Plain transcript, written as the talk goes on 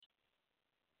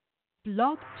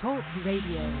Blog Talk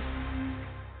Radio.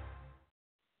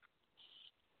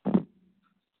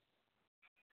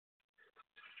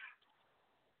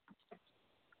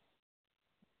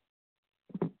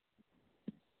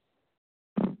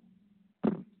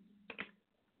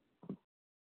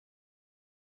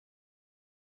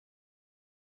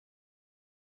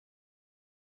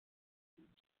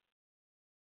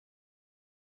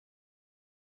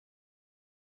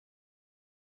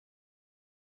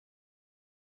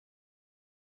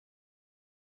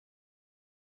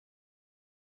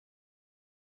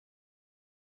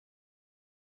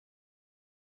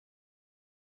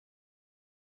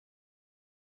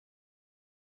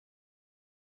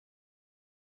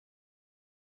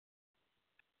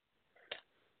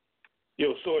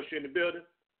 Yo, Source, you in the building?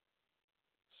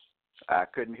 I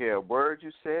couldn't hear a word you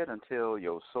said until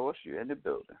your source, you're in the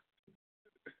building.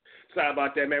 Sorry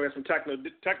about that, man. We had some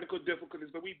technical difficulties,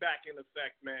 but we back in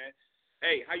effect, man.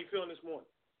 Hey, how you feeling this morning?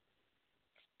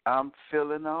 I'm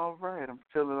feeling all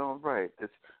right.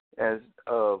 It's, as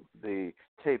of the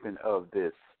taping of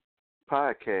this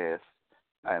podcast,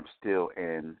 I am still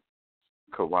in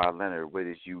Kawhi Leonard, what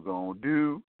is you gonna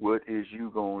do? What is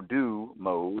you gonna do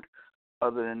mode.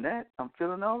 Other than that, I'm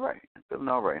feeling all right.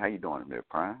 How you doing there,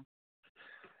 Prime?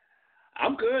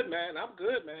 I'm good, man.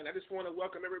 I just want to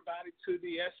welcome everybody to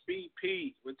the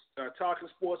SBP, which talking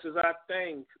sports is our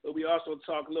thing, but we also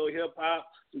talk a little hip-hop,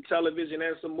 some television,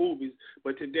 and some movies.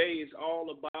 But today is all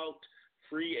about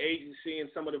free agency and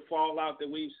some of the fallout that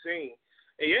we've seen.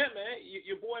 And yeah, man,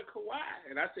 your boy Kawhi,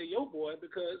 and I say your boy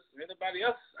because anybody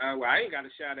else, well, I ain't got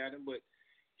a shot at him, but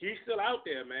he's still out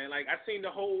there, man. Like, I seen the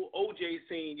whole OJ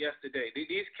scene yesterday.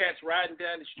 These cats riding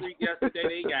down the street yesterday.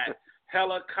 They got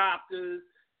helicopters,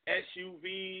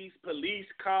 SUVs, police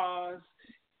cars,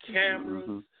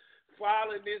 cameras,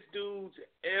 following this dude's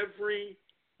every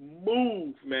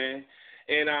move, man.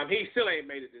 And he still ain't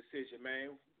made a decision,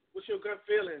 man. What's your gut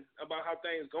feeling about how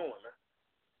things going, man?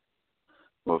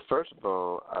 Well, first of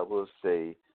all, I will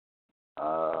say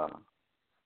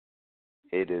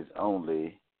it is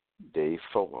only day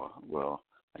 4. Well,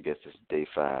 I guess it's day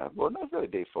 5. Well, not really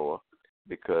day 4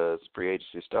 because free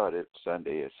agency started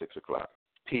Sunday at 6 o'clock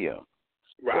p.m.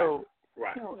 Right. So,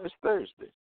 right. It's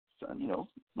Thursday. So,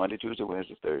 Monday, Tuesday,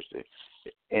 Wednesday, Thursday.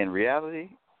 In reality,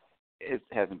 it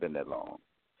hasn't been that long.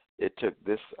 It took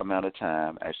this amount of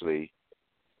time. Actually,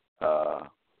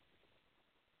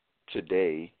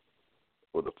 today,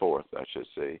 or the 4th, I should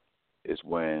say, is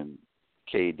when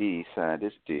KD signed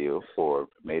his deal or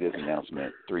made his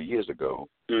announcement 3 years ago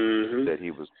that he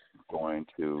was going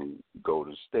to go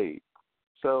to the state.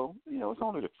 So, it's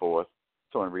only the 4th.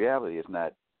 So in reality, it's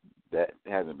not that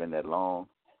it hasn't been that long.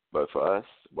 But for us,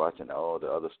 watching all the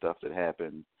other stuff that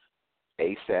happened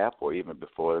ASAP or even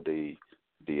before the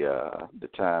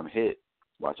time hit,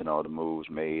 watching all the moves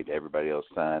made, everybody else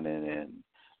signing and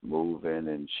moving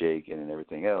and shaking and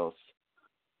everything else,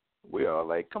 we are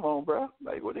like, come on, bro.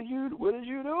 Like, what are you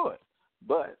doing?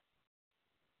 But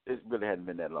it really hadn't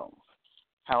been that long.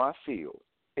 How I feel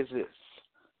is this.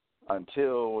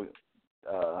 Until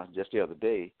just the other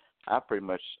day, I pretty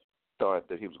much thought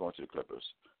that he was going to the Clippers.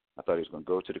 I thought he was going to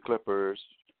go to the Clippers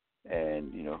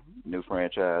and, new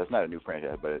franchise, not a new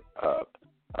franchise, but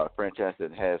a franchise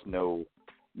that has no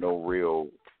real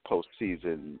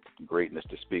postseason greatness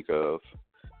to speak of.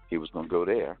 He was going to go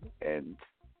there and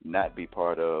not be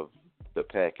part of the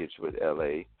package with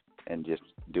L.A. and just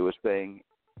do his thing,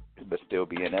 but still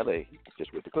be in L.A.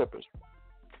 just with the Clippers.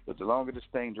 But the longer this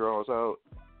thing draws out,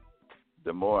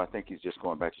 the more I think he's just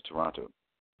going back to Toronto.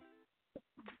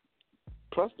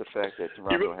 Plus the fact that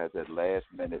Toronto has that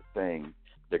last-minute thing,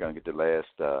 they're going to get the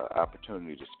last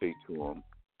opportunity to speak to him.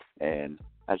 And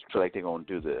I just feel like they're going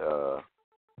to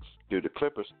do the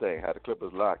Clippers thing, how the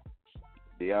Clippers locked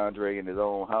DeAndre in his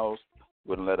own house,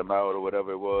 wouldn't let him out or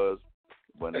whatever it was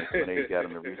when they got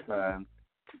him to re-sign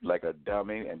like a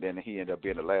dummy, and then he ended up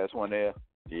being the last one there.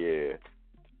 Yeah.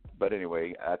 But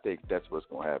anyway, I think that's what's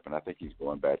going to happen. I think he's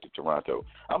going back to Toronto.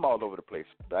 I'm all over the place,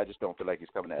 but I just don't feel like he's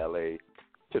coming to L.A.,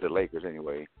 to the Lakers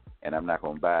anyway, and I'm not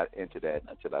going to buy into that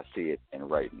until I see it in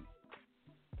writing.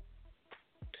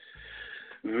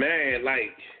 Man,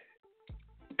 like,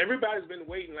 everybody's been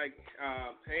waiting, like,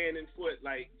 hand and foot,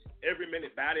 like, every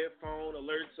minute by their phone,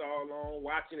 alerts all on,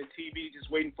 watching the TV, just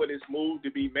waiting for this move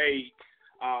to be made.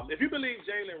 If you believe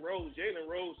Jalen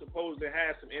Rose supposedly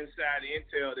has some inside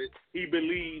intel that he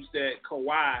believes that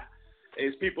Kawhi,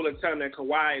 as people are telling that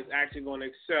Kawhi is actually going to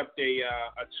accept a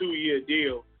 2-year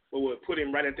deal, but we'll put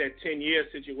him right at that 10-year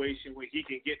situation where he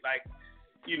can get, like,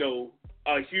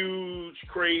 a huge,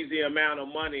 crazy amount of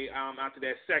money after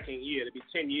that second year to be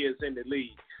 10 years in the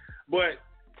league. But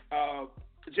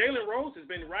Jalen Rose has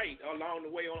been right along the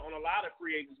way on a lot of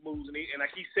free agents moves, and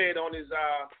like he said on his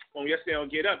on yesterday on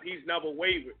Get Up, he's never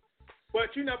wavered.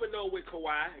 But you never know with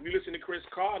Kawhi. If you listen to Chris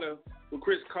Carter,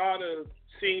 Chris Carter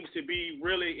seems to be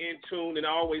really in tune and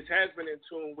always has been in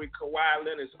tune with Kawhi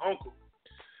Leonard's uncle.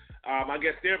 I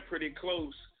guess they're pretty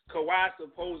close. Kawhi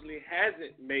supposedly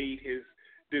hasn't made his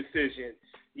decision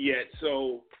yet,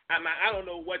 so I don't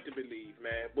know what to believe,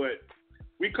 man. But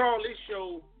we call this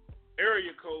show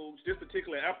Area Codes, this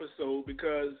particular episode,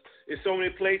 because there's so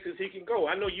many places he can go.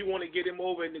 I know you want to get him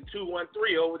over in the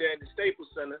 213 over there in the Staples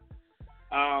Center.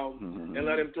 And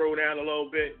let him throw down a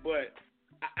little bit. But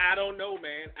I don't know,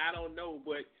 man. I don't know.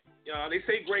 But they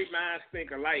say great minds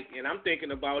think alike. And I'm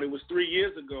thinking about it was 3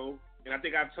 years ago, and I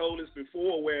think I've told this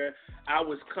before, where I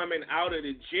was coming out of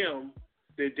the gym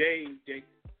the day that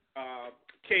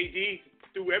KD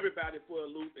threw everybody for a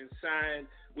loop and signed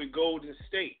with Golden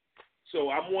State. So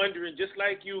I'm wondering, just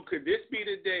like you, could this be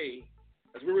the day,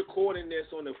 as we're recording this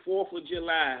on the 4th of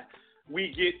July,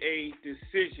 we get a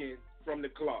decision from the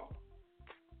club?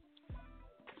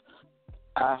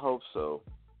 I hope so,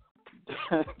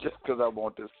 just because I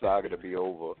want this saga to be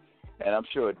over. And I'm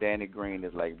sure Danny Green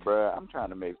is like, bruh, I'm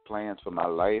trying to make plans for my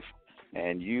life,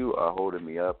 and you are holding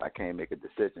me up. I can't make a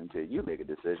decision until you make a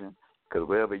decision, because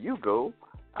wherever you go,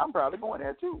 I'm probably going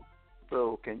there too.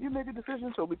 So can you make a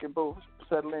decision so we can both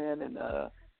settle in and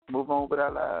move on with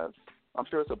our lives? I'm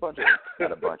sure it's not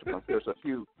a bunch, but I'm sure there's a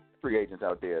few free agents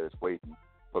out there that's waiting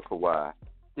for Kawhi.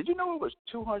 Did you know it was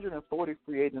 240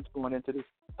 free agents going into this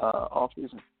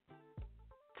offseason?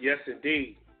 Yes,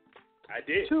 indeed. I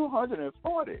did.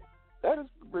 240. That is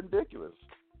ridiculous.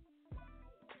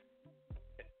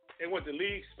 And what the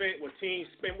league spent, what teams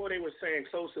spent, what they were saying,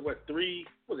 close to $3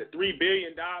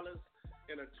 billion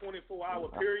in a 24-hour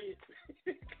period?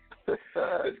 This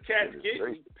cat's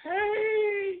getting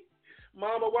paid.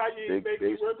 Mama, why you didn't make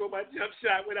me work on my jump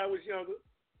shot when I was younger?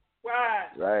 Why?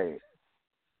 Right.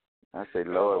 I say,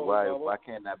 Lord, why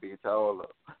can't I be taller?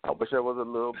 I wish I was a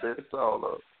little bit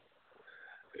taller.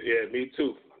 Yeah, me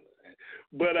too.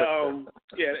 But,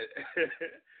 yeah,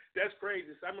 that's crazy.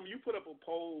 So I remember you put up a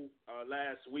poll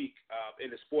last week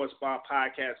in the Sports Bar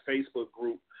Podcast Facebook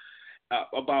group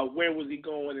about where was he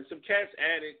going, and some cats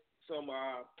added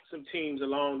some teams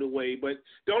along the way. But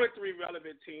the only three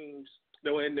relevant teams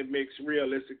that were in the mix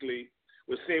realistically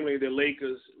were seemingly the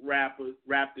Lakers, Raptors,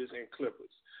 and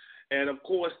Clippers. And, of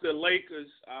course, the Lakers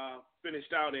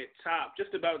finished out at top,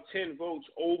 just about 10 votes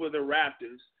over the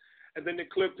Raptors. And then the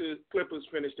Clippers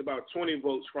finished about 20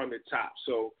 votes from the top.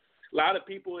 So a lot of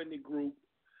people in the group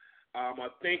are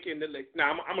thinking that –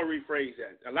 now, I'm going to rephrase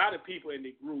that. A lot of people in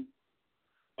the group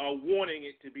are wanting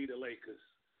it to be the Lakers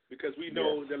because we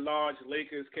know the large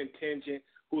Lakers contingent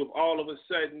who have all of a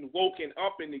sudden woken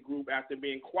up in the group after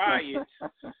being quiet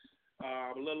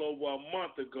a little over a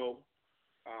month ago.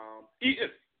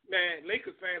 Man,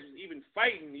 Lakers fans was even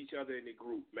fighting each other in the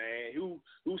group, man. Who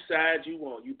side you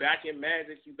on? You backing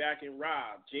Magic, you backing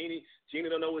Rob. Jeannie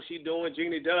don't know what she doing.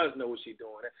 Jeannie does know what she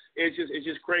doing. It's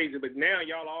just crazy. But now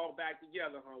y'all all back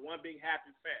together, huh? One big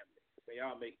happy family. Man,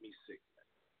 y'all make me sick,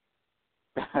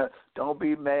 man. Don't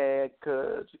be mad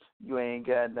because you ain't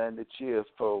got nothing to cheer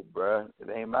for, bruh. It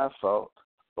ain't my fault.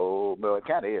 Oh, well, it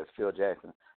kind of is, Phil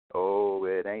Jackson. Oh,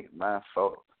 it ain't my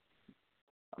fault.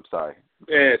 I'm sorry.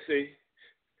 Yeah, see,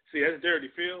 that's dirty.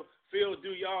 Phil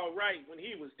do y'all right when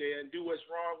he was there and do what's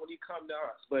wrong when he come to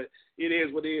us. But it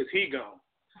is what it is. He gone.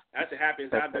 That's the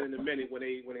happiest I've been in a minute when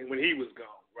he was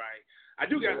gone, right? I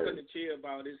do got something to cheer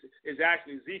about. Is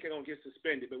actually Zeke gonna get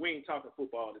suspended, but we ain't talking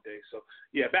football today. So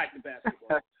yeah, back to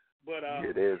basketball. But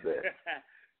it is that.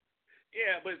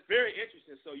 Yeah, but it's very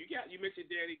interesting. So you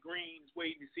mentioned Danny Green's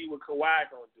waiting to see what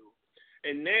Kawhi gonna do,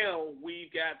 and now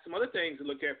we've got some other things to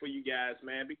look at for you guys,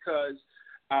 man, because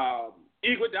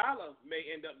Iguodala may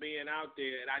end up being out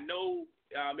there, and I know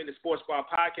in the Sports Bar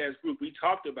Podcast group we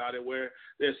talked about it, where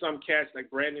there's some cats like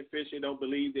Brandon Fisher don't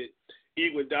believe that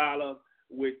Iguodala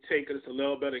would take us a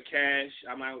little bit of cash.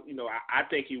 I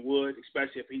think he would,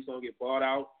 especially if he's gonna get bought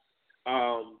out.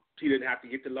 He didn't have to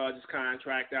get the largest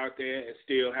contract out there and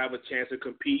still have a chance to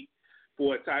compete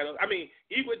for a title. I mean,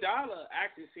 Iguodala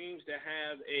actually seems to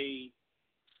have an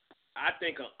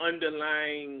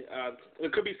underlying,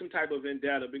 it could be some type of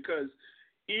vendetta, because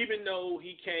even though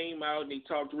he came out and he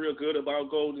talked real good about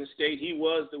Golden State, he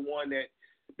was the one that,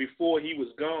 before he was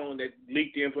gone, that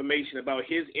leaked the information about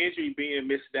his injury being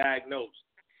misdiagnosed.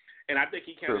 And I think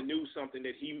he kind of knew something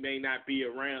that he may not be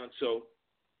around. So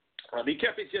he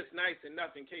kept it just nice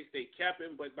enough in case they kept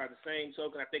him, but by the same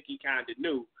token, I think he kind of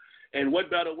knew. And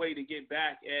what better way to get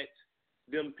back at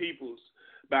them peoples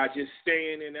by just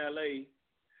staying in L.A.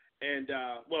 and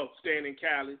staying in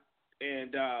Cali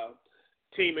and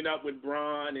teaming up with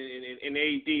Bron and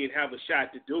AD and have a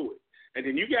shot to do it. And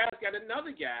then you guys got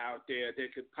another guy out there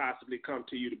that could possibly come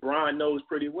to you that Bron knows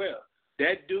pretty well.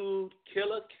 That dude,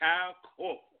 Killer Kyle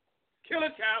Korver.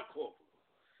 Killer Kyle Korver.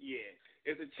 Yeah.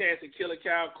 There's a chance that Killer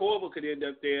Kyle Korver could end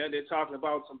up there. They're talking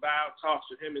about some buyout talks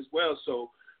with him as well.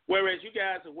 So, whereas you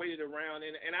guys have waited around,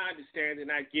 and I understand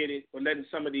and I get it, for letting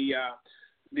some of the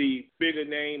bigger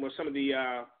name or some of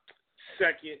the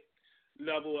second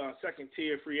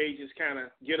tier free agents kind of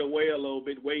get away a little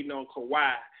bit, waiting on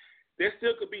Kawhi. There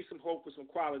still could be some hope for some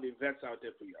quality vets out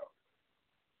there for y'all.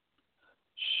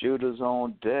 Shooters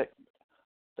on deck.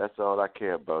 That's all I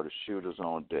care about is shooters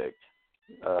on deck.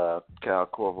 Kyle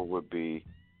Korver would be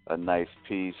a nice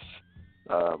piece.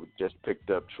 We just picked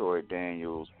up Troy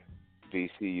Daniels,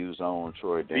 VCU's own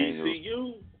Troy Daniels.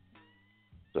 VCU.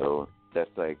 So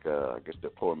that's like I guess the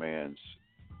poor man's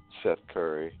Seth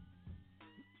Curry.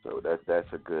 So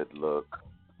that's a good look.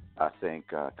 I think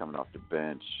coming off the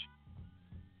bench,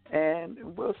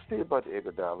 and we'll see about the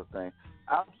Iguodala thing.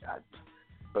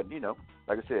 But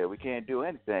like I said, we can't do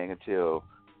anything until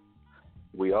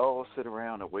we all sit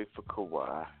around and wait for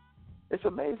Kawhi. It's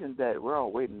amazing that we're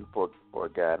all waiting for a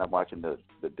guy, and I'm watching the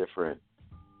different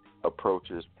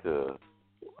approaches to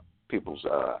people's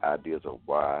ideas of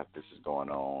why this is going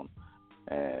on,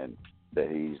 and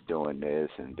that he's doing this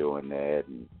and doing that,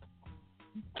 and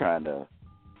trying to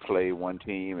play one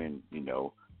team and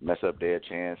mess up their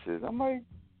chances. I'm like,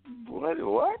 what?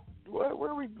 Where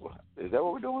are we? Is that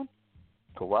what we're doing?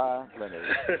 Kawhi Leonard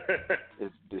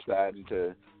is deciding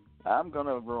to. I'm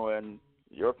gonna ruin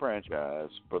your franchise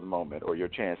for the moment, or your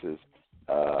chances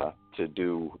to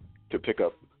pick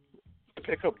up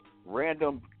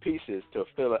random pieces to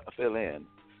fill in,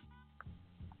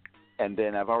 and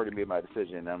then I've already made my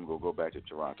decision. And I'm gonna go back to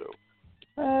Toronto.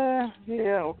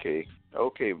 Yeah, okay,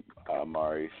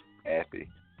 Maurice Athy,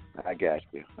 I got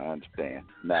you. I understand.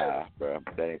 Nah, bro,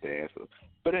 that ain't the answer.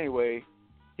 But anyway,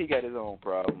 he got his own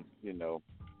problem.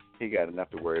 He got enough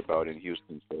to worry about in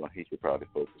Houston, so he should probably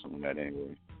focus on that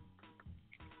anyway.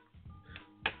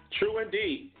 True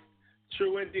indeed.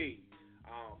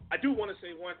 I do want to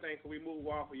say one thing before we move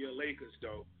off of your Lakers,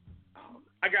 though.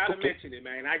 I got to mention it,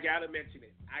 man. I got to mention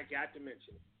it.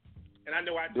 And I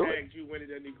know I tagged you in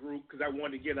it in the group because I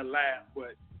wanted to get a laugh,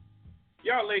 but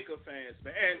y'all Laker fans,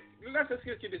 man. And let's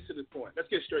get this to the point. Let's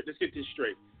get this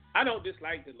straight. I don't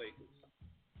dislike the Lakers,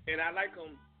 and I like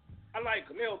them.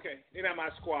 They're okay. They're not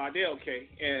my squad. They're okay.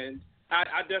 And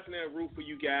I definitely root for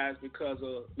you guys because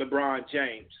of LeBron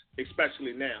James,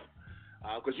 especially now.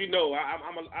 Because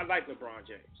I like LeBron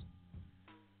James.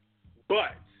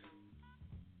 But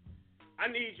I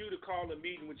need you to call a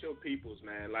meeting with your peoples,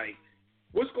 man. Like,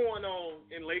 what's going on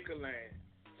in Lakerland?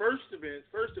 First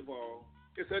of all,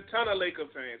 it's a ton of Laker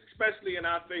fans, especially in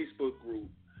our Facebook group,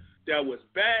 that was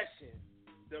bashing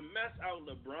the mess out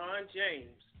LeBron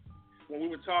James when we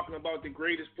were talking about the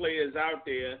greatest players out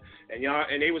there,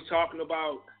 and they was talking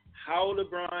about how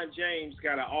LeBron James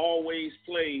got to always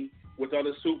play with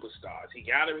other superstars. He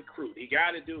got to recruit. He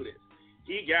got to do this.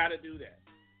 He got to do that.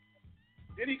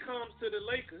 Then he comes to the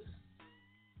Lakers.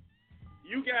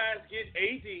 You guys get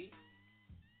AD,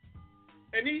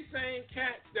 and these same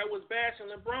cats that was bashing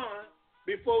LeBron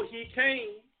before he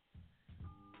came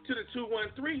to the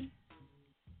 213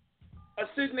 are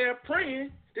sitting there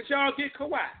praying that y'all get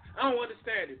Kawhi. I don't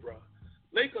understand it, bro.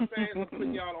 Laker fans are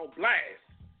putting y'all on blast.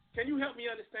 Can you help me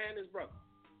understand this, brother?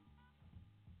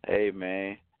 Hey,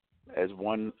 man, as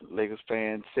one Lakers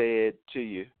fan said to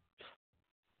you,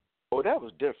 oh, that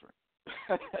was different.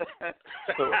 So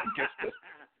I guess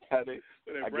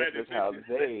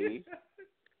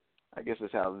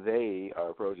that's how they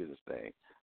are approaching this thing.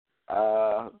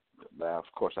 Now,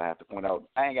 of course, I have to point out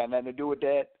I ain't got nothing to do with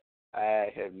that. I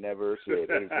have never said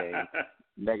anything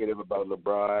negative about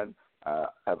LeBron.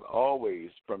 I've always,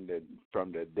 from the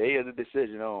day of the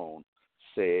decision on,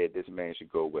 said this man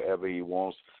should go wherever he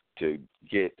wants to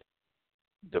get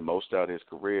the most out of his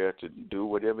career, to do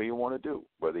whatever he want to do,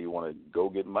 whether you want to go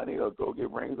get money or go get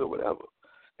rings or whatever.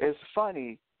 It's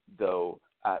funny, though.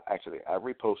 I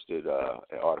reposted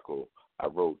an article I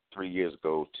wrote 3 years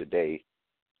ago today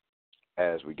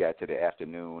as we got to the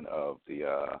afternoon of the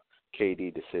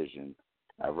KD decision.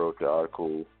 I wrote the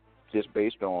article just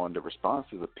based on the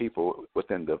responses of people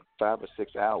within the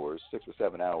 6 or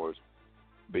 7 hours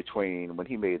between when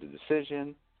he made the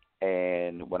decision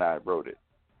and when I wrote it,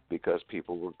 because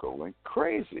people were going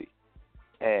crazy.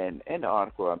 And in the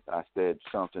article, I said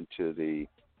something to the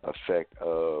effect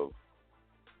of,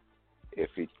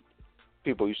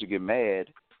 people used to get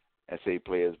mad and say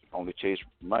players only chase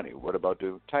money. What about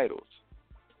the titles?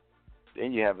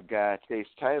 then you have a guy chase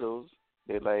titles.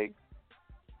 They're like,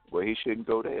 well, he shouldn't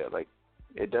go there. Like,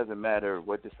 it doesn't matter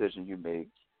what decision you make.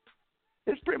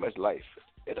 It's pretty much life.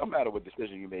 It don't matter what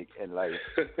decision you make in life.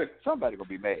 Somebody gonna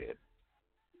be mad.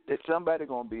 That somebody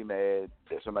gonna be mad.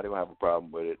 That somebody gonna have a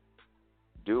problem with it.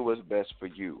 Do what's best for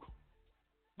you.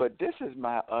 But this is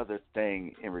my other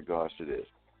thing in regards to this.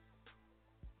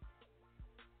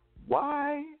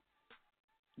 Why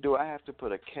do I have to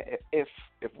put if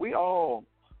we all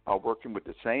are working with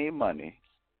the same money,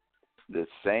 the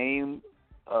same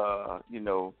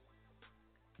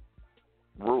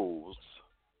rules,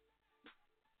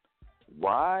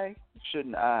 why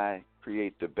shouldn't I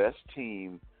create the best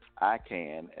team I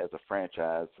can as a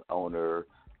franchise owner?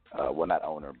 Well, not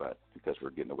owner, but because we're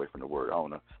getting away from the word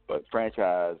owner, but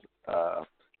franchise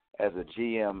as a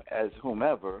GM, as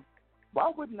whomever.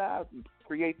 Why wouldn't I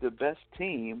create the best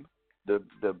team,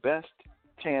 the best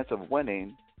chance of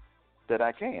winning that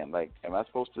I can? Like, am I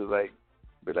supposed to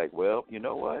be like, well, you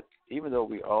know what? Even though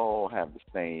we all have the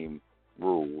same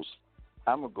rules,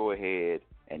 I'm gonna go ahead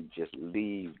and just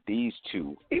leave these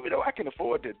two, even though I can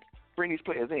afford to bring these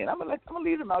players in. I'm gonna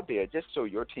leave them out there just so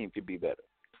your team can be better.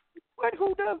 But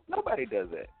who does? Nobody does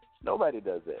that. Nobody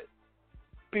does that.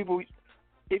 People,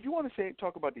 if you want to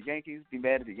talk about the Yankees, be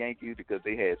mad at the Yankees because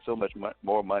they had so much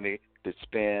more money to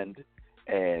spend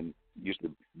and used to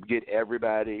get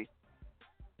everybody.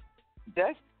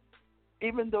 That's,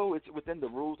 even though it's within the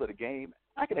rules of the game,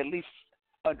 I can at least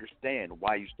understand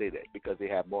why you say that, because they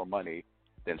have more money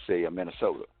than, say, a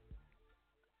Minnesota.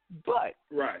 But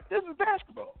this is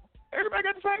basketball. Everybody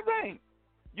got the same thing.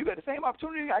 You got the same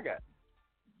opportunity I got.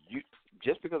 You,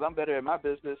 just because I'm better at my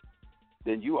business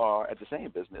than you are at the same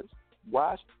business,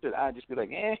 why should I just be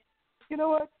like, you know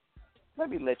what? Let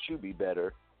me let you be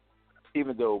better,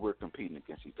 even though we're competing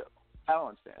against each other. I don't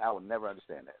understand. I will never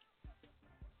understand that.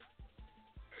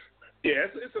 Yeah,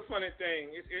 it's a funny thing.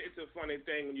 It's a funny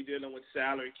thing when you're dealing with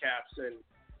salary caps and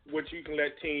what you can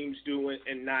let teams do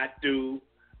and not do.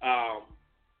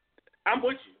 I'm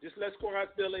with you. Just let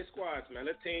squads build their squads, man.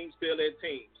 Let teams build their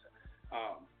teams.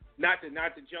 Not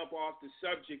to jump off the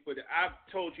subject, but I've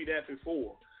told you that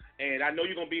before. And I know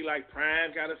you're going to be like,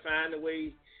 Prime got to find a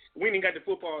way. We ain't got the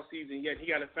football season yet. He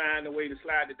got to find a way to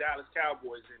slide the Dallas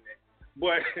Cowboys in there.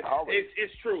 But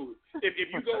it's true. If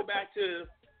you go back to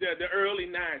the early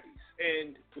 90s,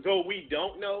 and though we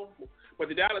don't know, but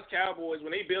the Dallas Cowboys,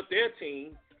 when they built their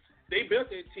team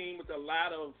with a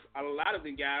lot of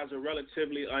the guys are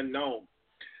relatively unknown.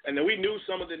 And then we knew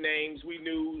some of the names. We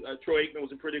knew Troy Aikman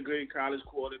was a pretty good college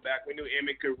quarterback. We knew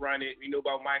Emmett could run it. We knew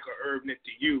about Michael Irvin at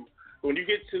the U. But when you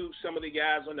get to some of the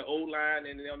guys on the O-line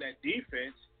and on that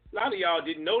defense, a lot of y'all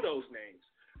didn't know those names.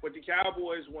 But the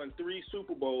Cowboys won 3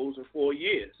 Super Bowls in 4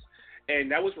 years.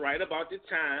 And that was right about the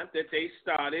time that they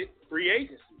started free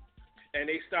agency. And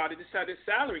they started the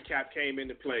salary cap came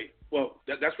into play. Well,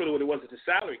 that's really what it was, the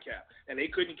salary cap. And they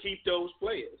couldn't keep those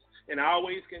players. And I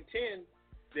always contend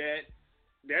that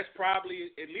that's probably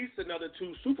at least another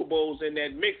 2 Super Bowls in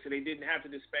that mix, and they didn't have to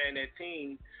disband that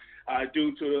team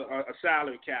due to a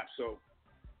salary cap. So,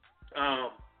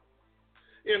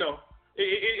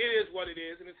 it is what it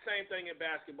is. And it's the same thing in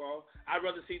basketball. I'd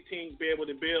rather see teams be able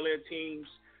to build their teams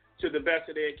to the best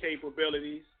of their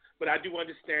capabilities. But I do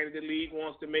understand that the league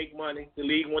wants to make money. The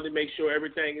league wants to make sure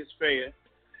everything is fair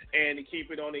and to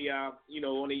keep it on the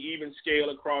on the even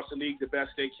scale across the league the best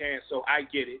they can. So I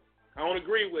get it. I don't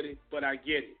agree with it, but I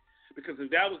get it. Because if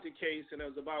that was the case and it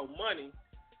was about money,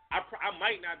 I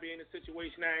might not be in the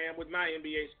situation I am with my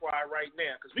NBA squad right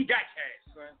now. Because we got cash,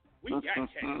 son. We got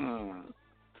cash.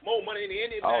 More money than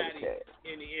anybody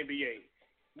in the NBA.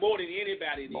 More than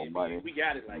anybody in the NBA. Money. We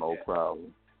got it like that. No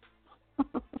problem.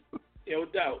 No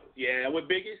doubt. Yeah,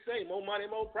 what Biggie say, more money,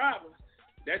 more problems.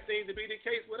 That seems to be the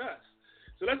case with us.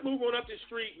 So let's move on up the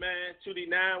street, man, to the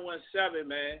 917,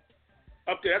 man.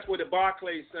 Up there, that's where the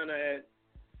Barclays Center at.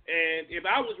 And if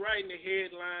I was writing the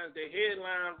headline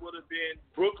would have been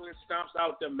Brooklyn stomps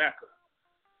out the Mecca.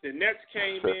 The Nets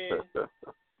came in,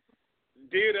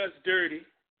 did us dirty,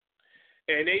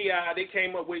 and they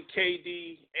came up with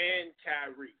KD and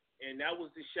Kyrie. And that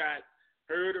was the shot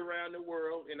heard around the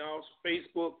world in all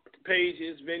Facebook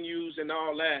pages, venues, and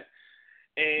all that.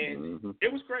 And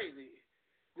it was crazy.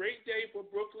 Great day for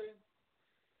Brooklyn.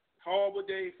 Horrible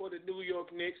day for the New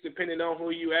York Knicks, depending on who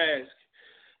you ask.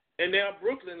 And now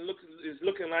Brooklyn is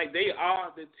looking like they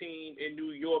are the team in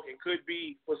New York and could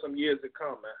be for some years to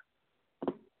come,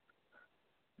 man.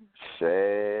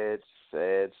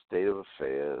 Sad state of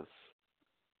affairs.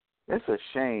 It's a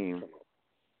shame.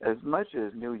 As much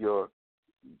as New York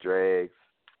dragged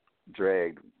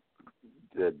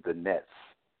the Nets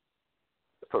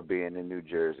for being in New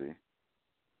Jersey,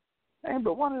 Hey,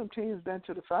 but one of them teams been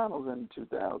to the finals in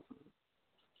 2000,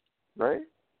 right?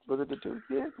 Was it the two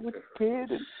kids with the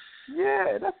kid? And,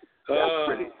 yeah, that's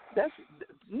pretty. That's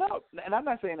no, and I'm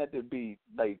not saying that to be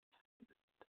like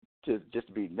just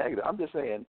to be negative. I'm just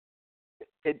saying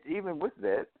it. Even with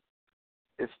that,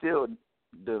 it's still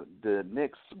the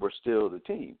Knicks were still the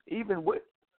team, even with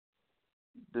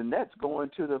the Nets going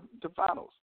to the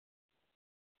finals.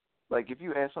 Like, if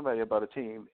you ask somebody about a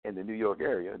team in the New York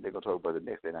area, they're going to talk about the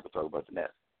Knicks. They're not going to talk about the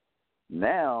Nets.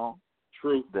 Now,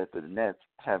 true that the Nets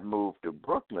have moved to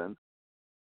Brooklyn,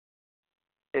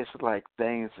 it's like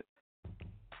things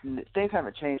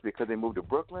haven't changed because they moved to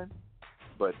Brooklyn,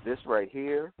 but this right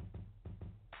here,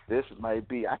 this might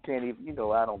be, I can't even,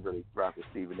 I don't really rock with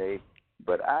Stephen A.,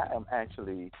 but I am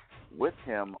actually with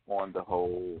him on the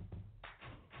whole,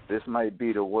 this might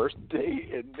be the worst day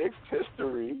in Knicks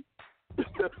history.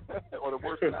 Or the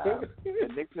worst time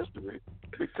in Knicks history,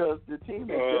 because the team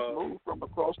that just moved from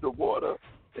across the water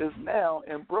is now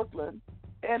in Brooklyn,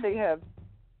 and they have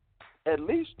at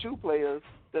least two players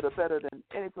that are better than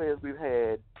any players we've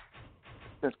had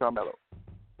since Carmelo.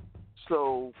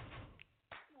 So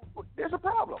there's a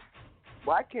problem.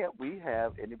 Why can't we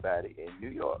have anybody in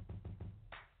New York?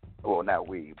 Well, not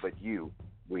we, but you,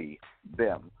 we,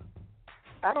 them.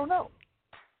 I don't know.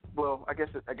 Well, I guess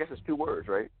it's two words,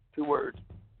 right? 2 words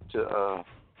to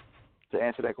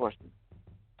answer that question.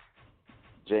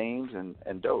 James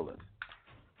and Dolan.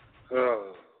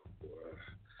 Oh,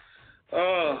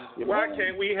 why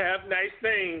can't we have nice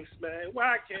things, man?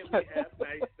 Why can't we have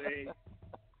nice things?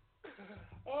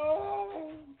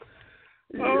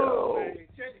 Man.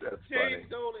 James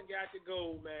Dolan got to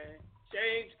go, man.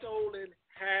 James Dolan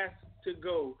has to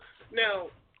go. Now,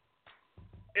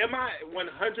 am I 100%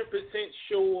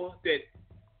 sure that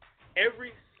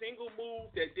every single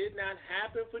move that did not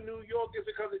happen for New York is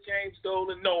because of James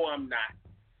Dolan? No, I'm not.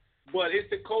 But it's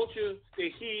the culture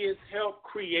that he has helped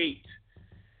create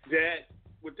that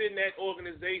within that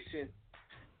organization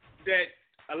that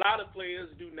a lot of players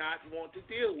do not want to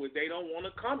deal with. They don't want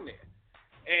to come there.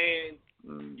 And,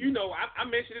 I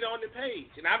mentioned it on the page,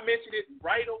 and I mentioned it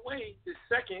right away the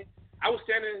second. I was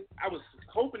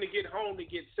hoping to get home to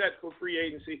get set for free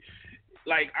agency.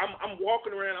 Like, I'm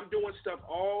walking around, I'm doing stuff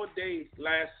all day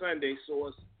last Sunday, so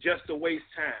it's just a waste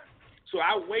time. So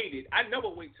I waited. I never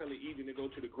wait till the evening to go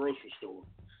to the grocery store.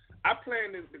 I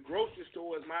planned the grocery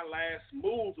store as my last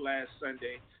move last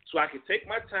Sunday, so I could take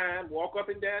my time, walk up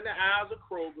and down the aisles of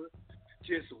Kroger,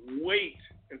 just wait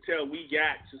until we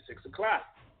got to 6 o'clock.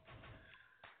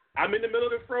 I'm in the middle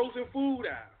of the frozen food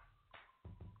aisle.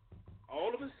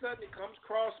 All of a sudden, it comes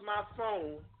across my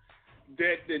phone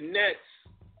that the Nets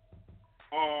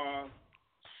are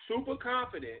super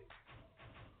confident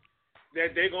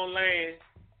that they're going to land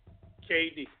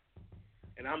KD.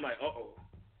 And I'm like, uh-oh.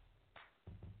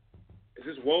 Is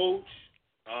this Woj?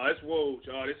 Oh, it's Woj.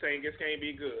 Oh, this can't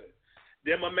be good.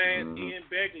 Then my man Ian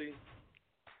Begley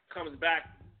comes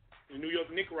back, the New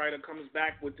York Knicks writer comes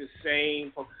back with the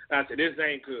same. I said, this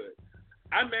ain't good.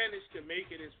 I managed to make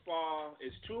it as far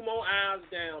as 2 more aisles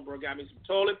down, bro. Got me some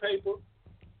toilet paper.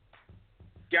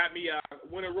 Got me,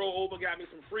 went a roll over, got me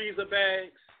some freezer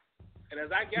bags. And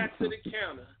as I got to the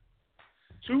counter,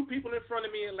 2 people in front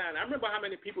of me in line. I remember how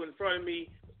many people in front of me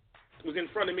was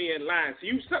in front of me in line. So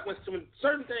when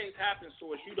certain things happen,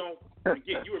 so you don't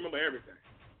forget, you remember everything.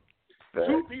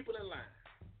 2 people in line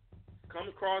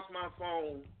come across my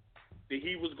phone that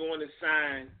he was going to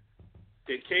sign,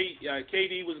 that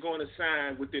KD was going to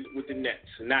sign with the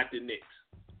Nets, not the Knicks.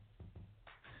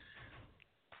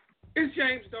 It's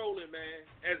James Dolan, man,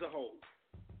 as a whole.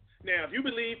 Now, if you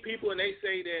believe people and they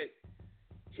say that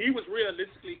he was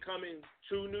realistically coming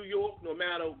to New York, no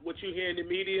matter what you hear in the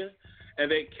media,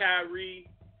 and that Kyrie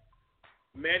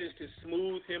managed to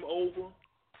smooth him over,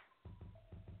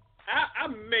 I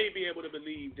may be able to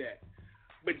believe that.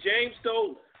 But James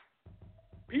Dolan,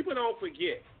 people don't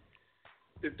forget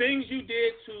the things you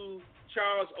did to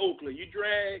Charles Oakley. You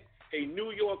dragged a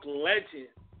New York legend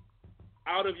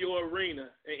out of your arena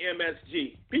in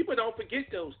MSG. People don't forget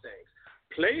those things.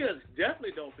 Players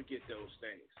definitely don't forget those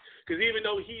things. Because even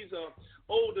though he's an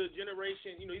older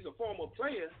generation, he's a former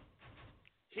player,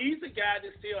 he's a guy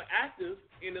that's still active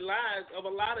in the lives of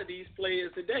a lot of these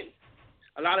players today.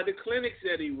 A lot of the clinics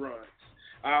that he runs,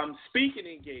 speaking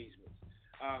engagements.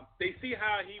 They see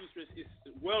how he is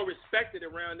well respected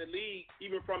around the league,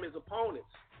 even from his opponents.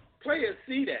 Players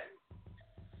see that.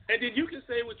 And then you can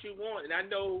say what you want, and I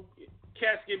know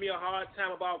cats give me a hard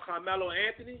time about Carmelo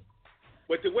Anthony,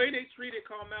 but the way they treated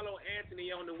Carmelo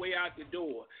Anthony on the way out the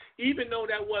door, even though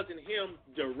that wasn't him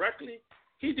directly,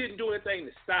 he didn't do anything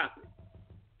to stop it.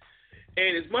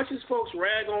 And as much as folks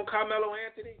rag on Carmelo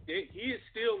Anthony, he is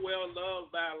still well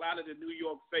loved by a lot of the New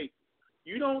York faithful.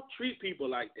 You don't treat people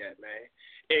like that, man.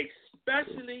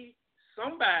 Especially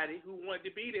somebody who wanted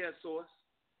to be their source.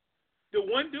 The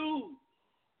one dude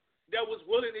that was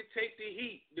willing to take the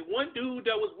heat. The one dude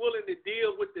that was willing to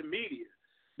deal with the media.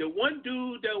 The one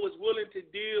dude that was willing to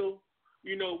deal,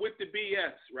 with the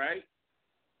BS, right?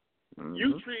 Mm-hmm.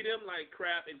 You treat him like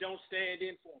crap and don't stand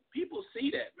in for him. People see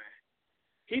that, man.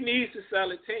 He needs to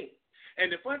sell a team.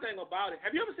 And the fun thing about it,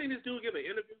 have you ever seen this dude give an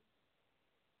interview?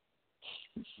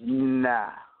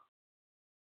 Nah.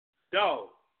 Dog,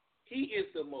 he is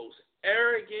the most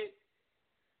arrogant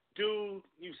dude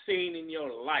you've seen in your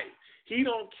life. He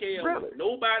don't care what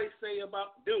nobody say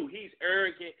about. Dude, he's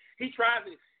arrogant. He tries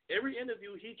to. Every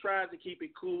interview, he tries to keep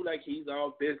it cool, like he's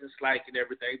all business-like and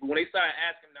everything. But when they start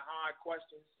asking the hard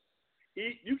questions,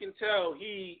 you can tell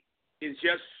he is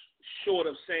just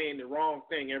short of saying the wrong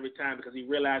thing every time because he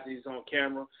realizes he's on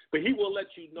camera. But he will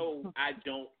let you know, I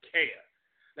don't care.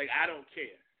 Like, I don't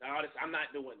care. I'm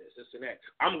not doing this and that.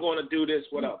 I'm going to do this,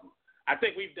 whatever. I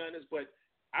think we've done this, but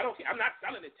I don't care. I'm not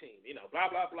selling the team,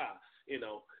 blah, blah, blah.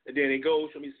 And then it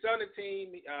goes from he's selling the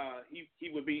team, he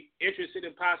would be interested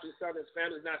in possibly selling his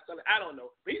family's not selling. I don't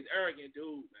know. But he's an arrogant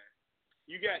dude, man.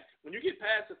 When you get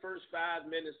past the first 5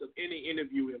 minutes of any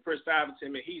interview, the first 5 or 10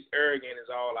 minutes, he's arrogant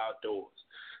as all outdoors.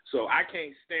 So I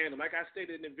can't stand him. Like I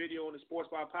stated in the video on the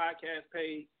Sports Bar podcast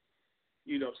page,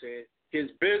 you know what I'm saying? His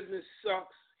business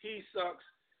sucks. He sucks.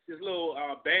 His little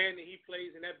band that he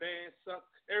plays in, that band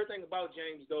sucks. Everything about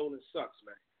James Dolan sucks,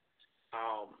 man.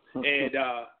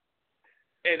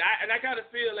 And I gotta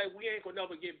feel like we ain't gonna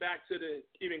never get back to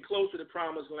even close to the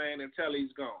promised land until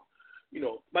he's gone.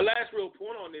 My last real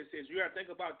point on this is you gotta think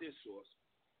about this source.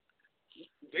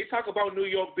 They talk about New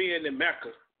York being the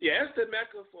Mecca. Yeah, it's the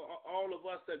Mecca for all of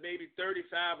us that maybe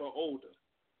 35 or older.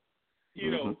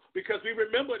 Because we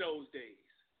remember those days.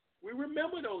 When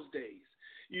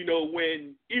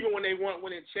they weren't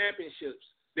winning championships,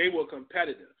 they were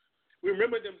competitive. We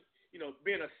remember them,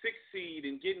 being a 6th seed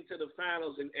and getting to the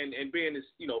finals and being this,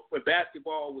 when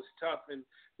basketball was tough. And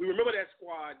we remember that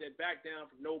squad that backed down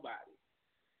from nobody.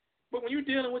 But when you're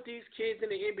dealing with these kids in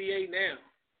the NBA now,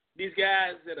 these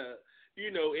guys that are,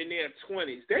 in their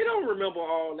 20s, they don't remember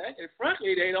all that. And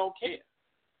frankly, they don't care.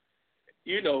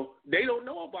 They don't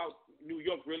know about New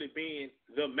York really being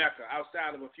the Mecca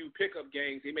outside of a few pickup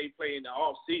games they may play in the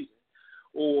off season,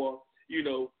 or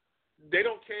they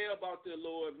don't care about the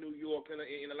allure of New York in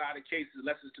a lot of cases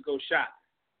unless it's to go shopping,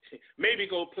 maybe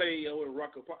go play over at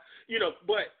Rucker Park,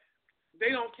 but they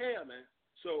don't care, man.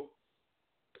 So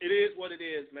it is what it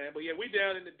is, man. But yeah, we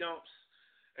down in the dumps,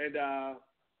 and I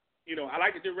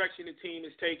like the direction the team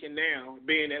is taking now,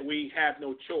 being that we have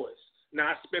no choice,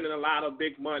 not spending a lot of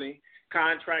big money.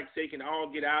 Contracts they can all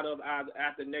get out of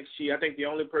after next year. I think the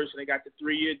only person that got the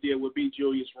 3-year deal would be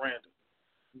Julius Randle.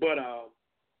 But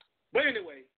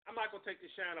anyway, I'm not gonna take the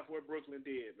shine off what Brooklyn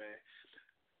did, man.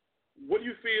 What do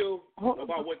you feel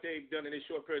about what they've done in this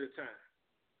short period of time?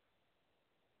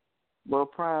 Well,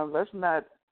 Prime, let's not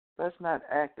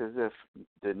act as if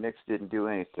the Knicks didn't do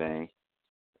anything.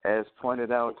 As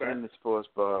pointed out in the Sports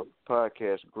Bar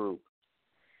podcast group,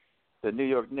 the New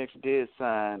York Knicks did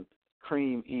sign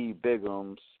Cream E.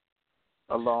 Biggums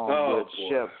along with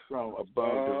Chef from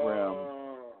Above the Rim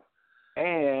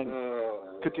and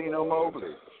Cuttino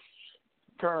Mobley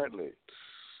currently.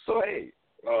 So, hey,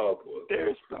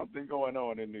 there's something going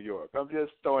on in New York. I'm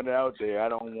just throwing it out there. I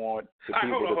don't want the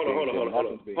people to think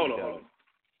nothing's being done.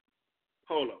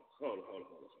 Hold on.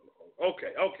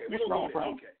 Okay. We're going to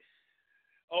go there.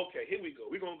 Okay, here we go.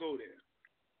 We're going to go there.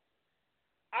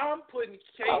 I'm putting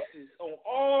cases on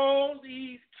all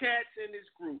these cats in this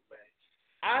group, man.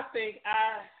 I think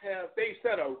they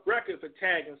set a record for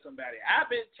tagging somebody. I've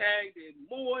been tagged in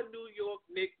more New York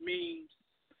Knicks memes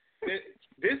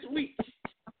this week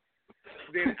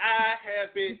than I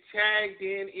have been tagged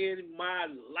in my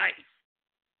life.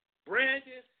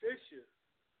 Brandon Fisher,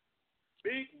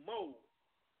 Big Mo,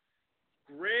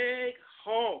 Greg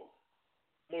Hall,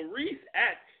 Maurice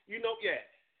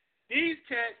these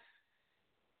cats,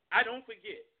 I don't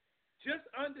forget. Just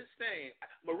understand,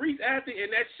 Maurice Anthony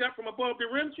and that shot from above the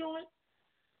rim joint,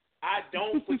 I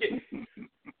don't forget.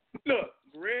 Look,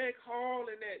 Greg Hall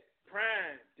and that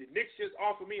Prime, the Knicks just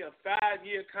offered me a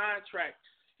 5-year contract,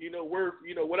 worth,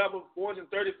 whatever,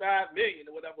 $435 million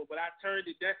or whatever, but I turned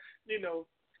it down.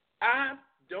 I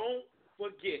don't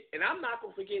forget, and I'm not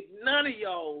going to forget none of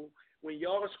y'all when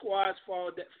y'all squads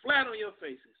fall flat on your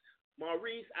faces.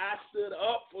 Maurice, I stood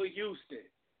up for Houston.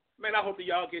 Man, I hope that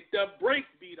y'all get the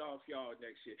brakes beat off y'all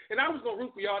next year. And I was going to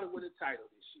root for y'all to win the title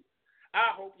this year.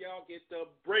 I hope y'all get the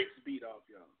brakes beat off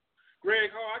y'all.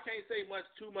 Greg Hall, I can't say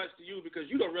too much to you because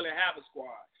you don't really have a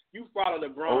squad. You follow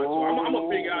LeBron, so I'm gonna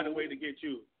figure out a way to get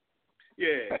you.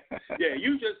 Yeah,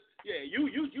 you just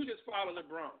follow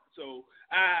LeBron. So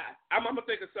I'm gonna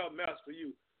think of something else for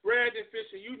you. Brandon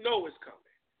Fisher, you know it's coming.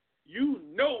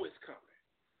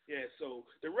 Yeah, so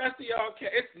the rest of y'all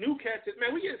cats, it's new cats.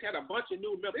 Man, we just had a bunch of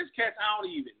new members. It's cats I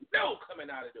don't even know coming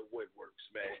out of the woodworks,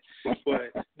 man.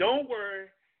 But don't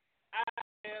worry, I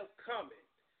am coming.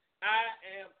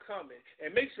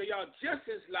 And make sure y'all just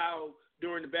as loud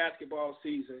during the basketball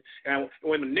season. And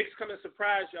when the Knicks come and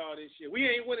surprise y'all this year, we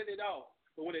ain't winning it all.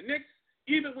 But when the Knicks,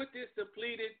 even with this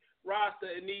depleted roster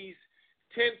and these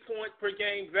 10-point per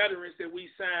game veterans that we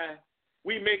signed,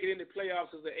 we make it in the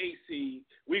playoffs as an A seed,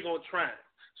 we going to triumph.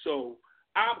 So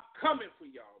I'm coming for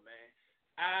y'all, man.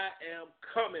 I am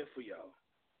coming for y'all.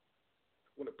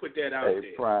 I want to put that out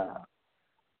there. Prime.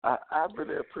 I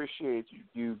really appreciate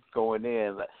you going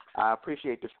in. I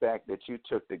appreciate the fact that you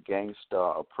took the gangster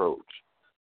approach,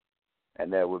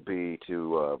 and that would be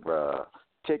to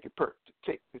take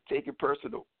it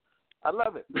personal. I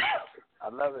love it. I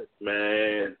love it,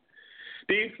 man.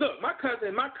 Look, my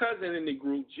cousin in the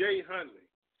group, Jay Hundley.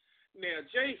 Now,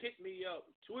 Jay hit me up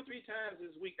 2 or 3 times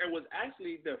this week. It was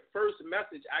actually the first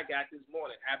message I got this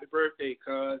morning. Happy birthday,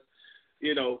 cuz.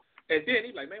 You know. And then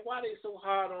he's like, man, why they so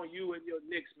hard on you and your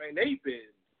Knicks, man? They've been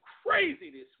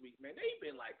crazy this week, man. They've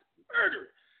been like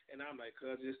murdering. And I'm like,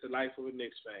 cuz it's the life of a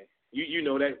Knicks fan. You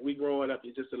know that we growing up,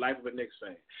 it's just the life of a Knicks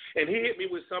fan. And he hit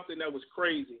me with something that was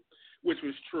crazy, which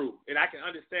was true. And I can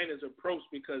understand his approach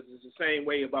because it's the same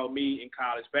way about me in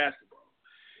college basketball.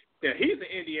 Now, he's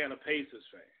an Indiana Pacers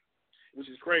fan,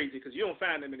 which is crazy because you don't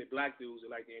find that many black dudes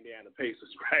that like the Indiana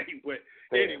Pacers, right? But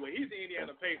anyway, he's an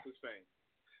Indiana Pacers fan.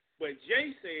 But Jay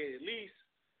said, at least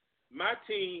my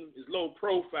team is low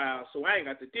profile, so I ain't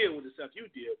got to deal with the stuff you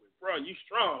deal with. Bro, you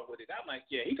strong with it. I'm like,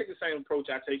 yeah, he takes the same approach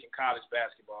I take in college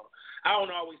basketball. I don't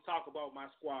always talk about my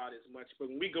squad as much, but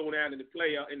when we go down in the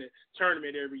in the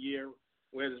tournament every year,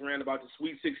 whether it's around about the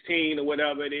Sweet 16 or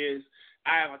whatever it is,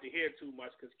 I don't have to hear too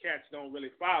much because cats don't really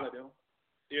follow them,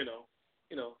 you know,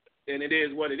 and it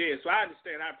is what it is. So I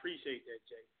understand. I appreciate that,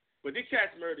 Jay. But these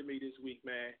cats murdered me this week,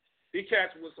 man. These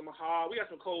cats with some we got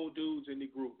some cold dudes in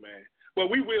the group, man. But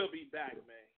we will be back,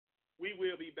 man. We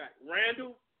will be back.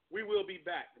 Randall, we will be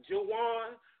back.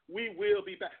 Jawan, we will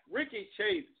be back. Ricky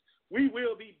Chavis, we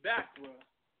will be back, bro.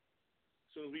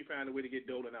 As soon as we find a way to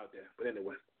get Dolan out there. But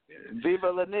anyway.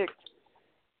 Viva la Knicks.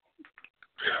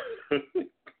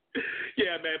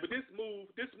 Yeah, man. But this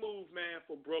move, man,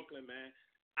 for Brooklyn, man,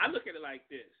 I look at it like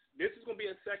this. This is going to be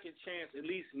a second chance, at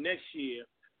least next year,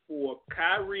 for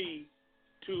Kyrie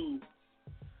to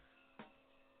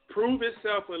prove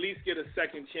himself or at least get a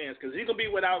second chance because he's going to be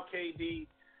without KD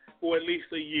for at least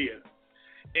a year.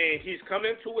 And he's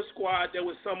coming into a squad that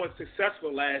was somewhat successful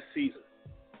last season.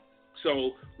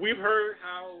 So we've heard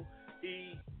how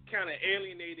he kind of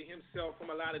alienated himself from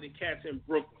a lot of the cats in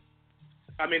Brooklyn.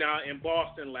 In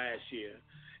Boston last year.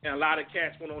 And a lot of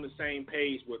cats went on the same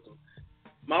page with him.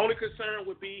 My only concern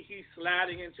would be he's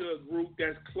sliding into a group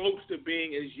that's close to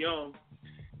being as young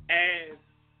as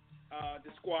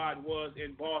the squad was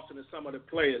in Boston and some of the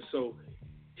players. So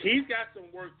he's got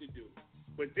some work to do.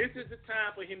 But this is the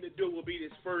time for him to do will be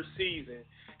this first season.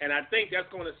 And I think that's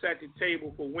going to set the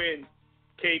table for when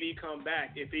KD come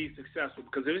back if he's successful.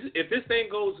 Because if this thing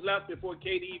goes left before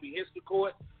KD even hits the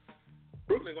court,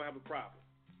 Brooklyn's going to have a problem.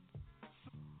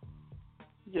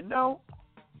 You know,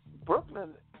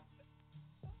 Brooklyn,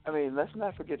 let's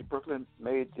not forget that Brooklyn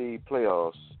made the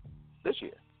playoffs this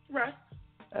year. Right.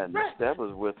 And that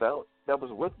was with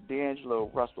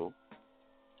D'Angelo Russell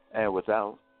and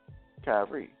without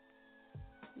Kyrie.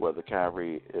 Whether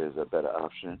Kyrie is a better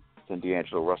option than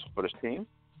D'Angelo Russell for this team,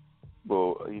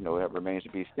 well, that remains to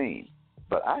be seen.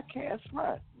 But I can't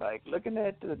front. Like looking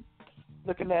at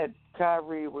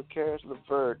Kyrie with Karis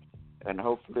LeVert and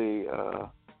hopefully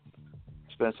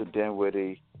Spencer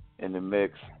Dinwiddie in the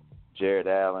mix, Jared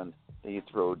Allen, then you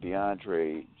throw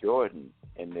DeAndre Jordan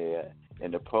in there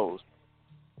in the post.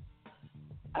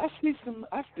 I see some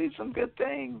good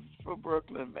things for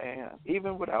Brooklyn, man.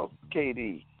 Even without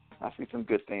KD, I see some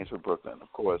good things for Brooklyn.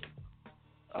 Of course,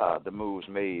 the moves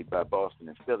made by Boston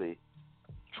and Philly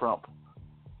trump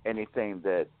anything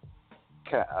that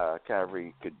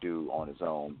Kyrie could do on his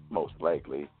own, most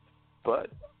likely. But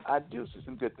I do see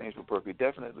some good things for Brooklyn.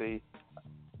 Definitely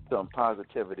some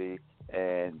positivity,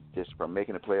 and just from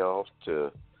making the playoffs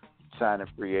to signing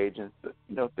free agents,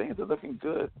 things are looking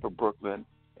good for Brooklyn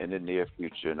in the near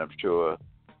future, and I'm sure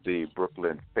the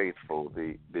Brooklyn faithful,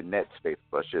 the Nets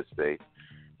faithful, I should say,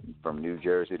 from New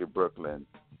Jersey to Brooklyn,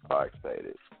 are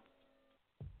excited.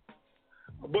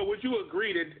 But would you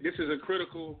agree that this is a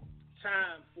critical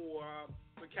time for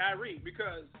Kyrie?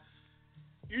 Because,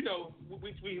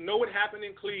 we know what happened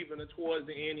in Cleveland towards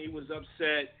the end. He was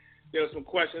upset. There were some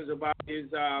questions about his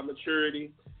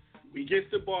maturity. He gets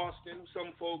to Boston.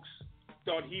 Some folks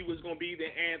thought he was going to be the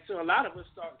answer. A lot of us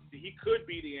thought he could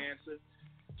be the answer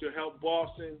to help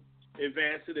Boston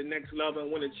advance to the next level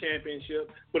and win a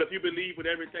championship. But if you believe with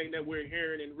everything that we're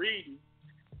hearing and reading,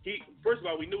 first of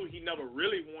all, we knew he never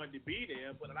really wanted to be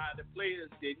there, but a lot of the players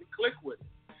didn't click with him.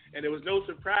 And there was no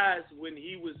surprise when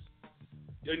he was,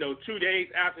 2 days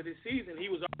after the season, he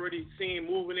was already seen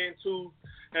moving into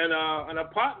an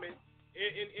apartment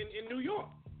in New York.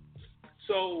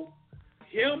 So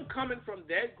him coming from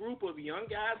that group of young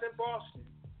guys in Boston,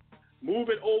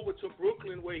 moving over to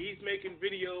Brooklyn where he's making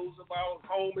videos about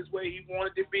home is where he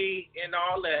wanted to be and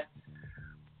all that,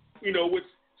 with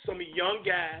some young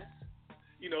guys,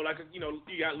 you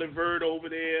got LeVert over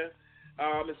there,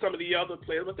 and some of the other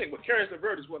players. I think Caris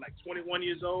LeVert is 21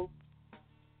 years old?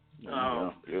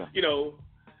 Yeah.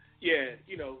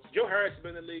 Joe Harris has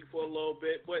been in the league for a little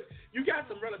bit, but you got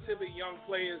some relatively young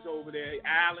players over there.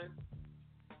 Allen,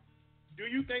 do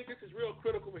you think this is real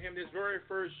critical for him this very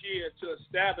first year to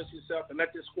establish himself and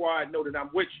let this squad know that I'm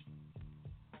with you?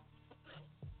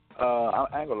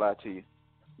 I ain't gonna lie to you.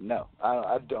 No,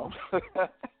 I don't.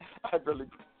 I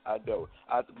don't.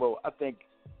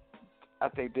 I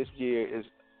think this year is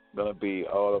gonna be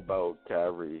all about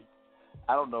Kyrie.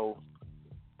 I don't know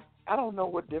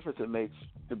what difference it makes,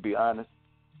 to be honest,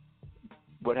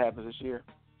 what happens this year,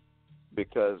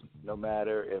 because no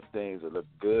matter if things look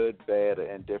good, bad, or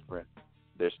indifferent,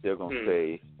 they're still going to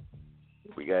say,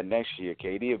 we got next year,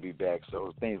 KD will be back,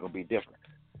 so things going to be different.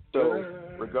 So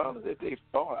regardless if they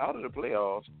fall out of the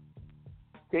playoffs,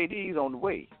 KD's on the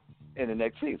way in the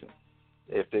next season.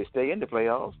 If they stay in the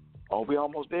playoffs, we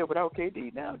almost there without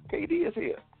KD. Now, KD is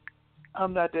here.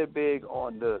 I'm not that big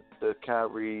on the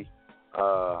Kyrie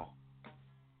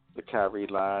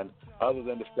line, other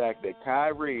than the fact that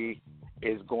Kyrie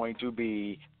is going to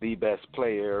be the best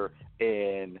player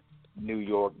in New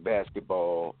York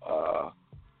basketball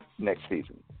next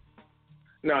season.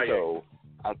 So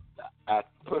I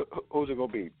put, who's it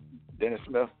gonna be? Dennis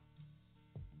Smith?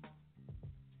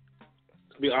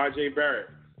 It'll be R.J. Barrett.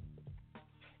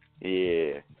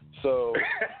 Yeah. So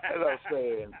as I was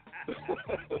saying,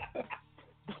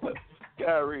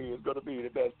 Kyrie is going to be the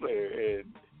best player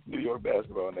in New York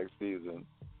basketball next season,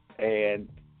 and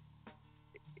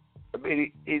I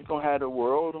mean he's going to have the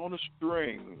world on a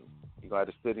string. He's going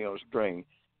to have the city on a string,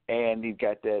 and he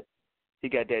got that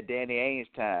Danny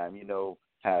Ainge time. You know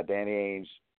how Danny Ainge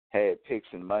had picks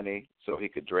and money so he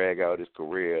could drag out his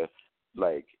career.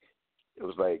 Like it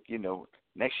was like, you know,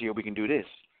 next year we can do this.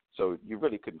 So you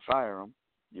really couldn't fire him.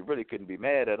 You really couldn't be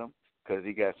mad at him because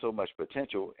he got so much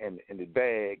potential in the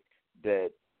bag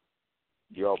that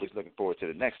you're always looking forward to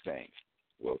the next thing.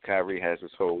 Well, Kyrie has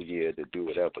this whole year to do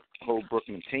whatever. The whole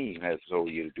Brooklyn team has this whole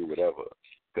year to do whatever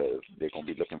because they're going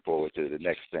to be looking forward to the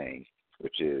next thing,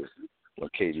 which is when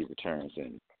KD returns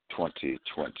in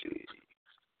 2020.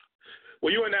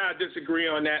 Well, you and I disagree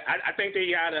on that. I think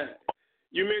they got to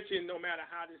 – you mentioned no matter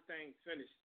how this thing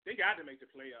finished, they got to make the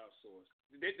playoffs, Source.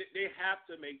 They have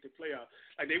to make the playoffs.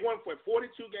 Like they won for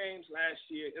 42 games last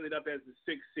year, ended up as the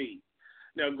 6th seed.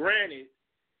 Now, granted,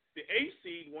 the 8th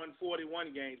seed won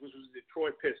 41 games, which was the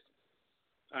Detroit Pistons.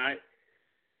 All right?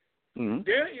 Mm-hmm.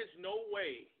 There is no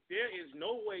way,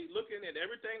 looking at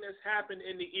everything that's happened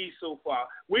in the East so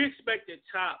far, we expect at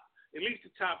least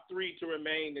the top three to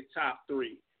remain the top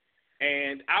three.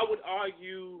 And I would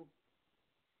argue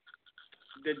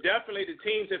that definitely the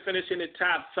teams that finish in the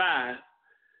top five,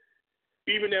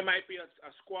 even there might be a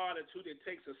squad or two that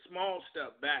takes a small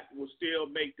step back, will still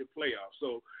make the playoffs.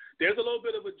 So there's a little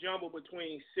bit of a jumble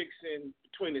between the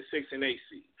 6th and 8th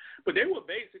seed. But they were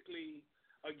basically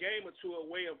a game or two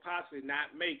away of possibly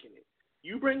not making it.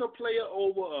 You bring a player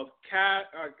over of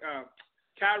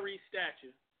Kyrie stature,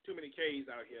 too many K's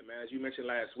out here, man, as you mentioned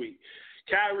last week.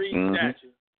 Kyrie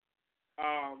stature.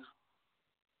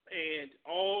 And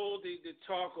all the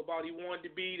talk about he wanted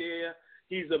to be there.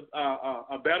 He's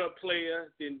a better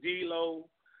player than D'Lo.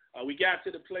 We got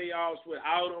to the playoffs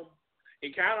without him.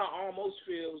 It kind of almost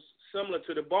feels similar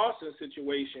to the Boston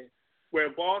situation, where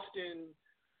Boston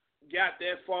got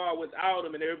that far without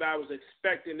him, and everybody was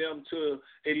expecting them to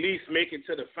at least make it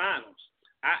to the finals.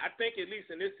 I think at least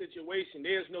in this situation,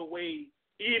 there's no way,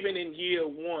 even in year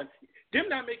one, them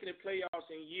not making the playoffs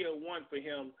in year one for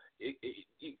him,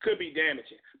 it could be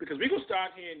damaging, because we're going to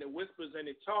start hearing the whispers and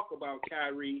the talk about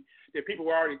Kyrie that people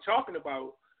were already talking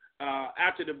about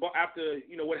after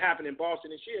what happened in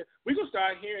Boston this year, we're gonna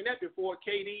start hearing that before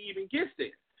KD even gets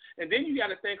there. And then you got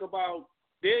to think about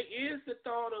there is the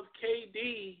thought of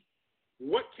KD.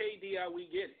 What KD are we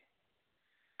getting?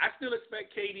 I still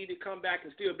expect KD to come back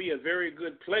and still be a very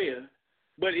good player,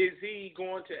 but is he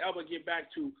going to ever get back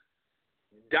to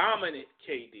dominant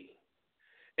KD?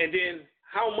 And then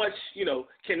how much,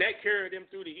 can that carry them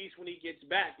through the East when he gets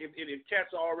back if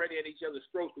cats are already at each other's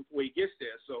throats before he gets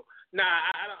there? So,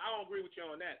 I don't agree with you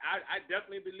on that. I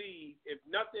definitely believe, if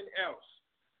nothing else,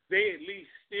 they at least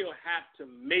still have to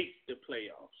make the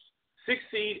playoffs. 6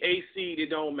 seed, 8 seed, it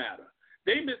don't matter.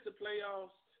 They miss the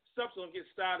playoffs, stuff's going to get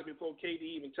started before KD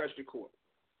even touched the court.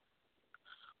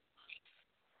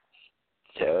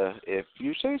 If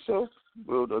you say so,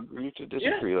 we'll agree to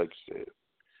disagree, like you said.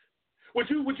 Would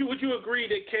you agree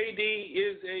that KD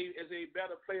is a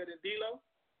better player than D'Lo?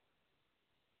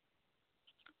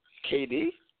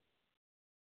 KD?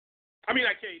 I mean,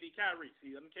 not KD, Kyrie.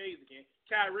 See, I'm K's again.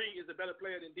 Kyrie is a better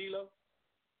player than D'Lo?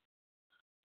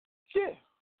 Yeah.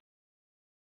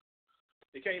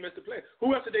 They can't miss the play.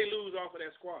 Who else did they lose off of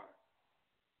that squad?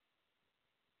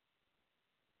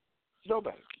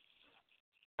 Nobody.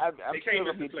 They can't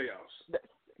miss the playoffs.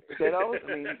 That all,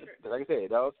 like I said,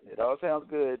 it all sounds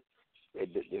good.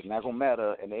 It's not going to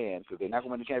matter in the end because they're not going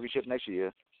to win the championship next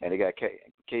year, and they got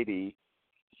KD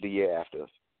the year after.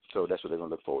 So that's what they're going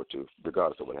to look forward to,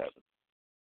 regardless of what happens.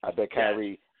 I bet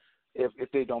Kyrie,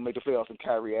 if they don't make the playoffs and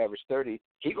Kyrie average 30,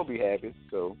 he going to be happy.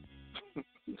 So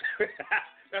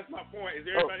that's my point. Is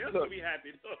everybody else going to be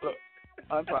happy? Look,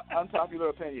 unpopular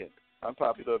opinion.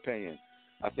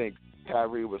 I think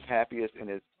Kyrie was happiest in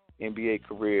his NBA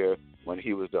career when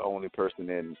he was the only person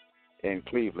in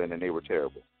Cleveland, and they were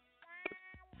terrible.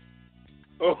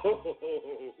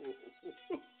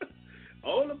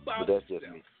 All about but that's just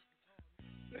me.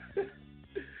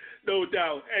 No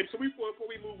doubt. Hey, so before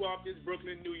we move off this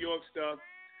Brooklyn, New York stuff,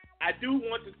 I do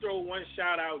want to throw one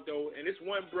shout out though, and it's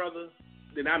one brother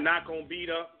that I'm not gonna beat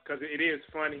up because it is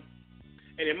funny,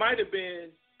 and it might have been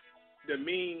the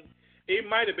meme. It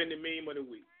might have been the meme of the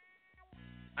week.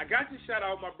 I got to shout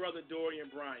out my brother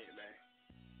Dorian Bryant, man.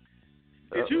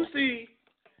 Did you see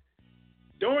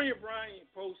Dorian Bryant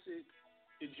posted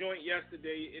the joint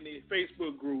yesterday in the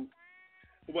Facebook group,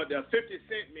 what the 50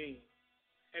 Cent meme,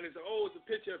 and it's a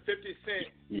picture of 50 Cent,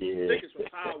 Tickets from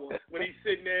Power, when he's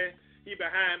sitting there, he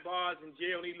behind bars in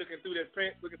jail, and he looking through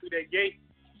that gate,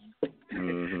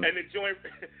 and that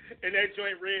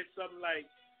joint read something like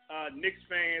Knicks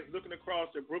fans looking across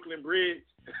the Brooklyn Bridge.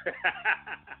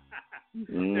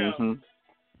 Now,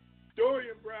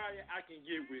 Dorian Bryant, I can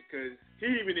get with because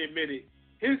he even admitted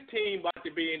his team about to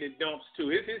be in the dumps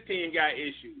too. His team got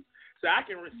issues. So I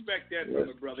can respect that from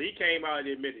the brother. He came out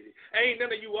and admitted it. Ain't none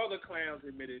of you other clowns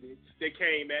admitted it. They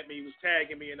came at me, was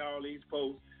tagging me in all these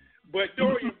posts. But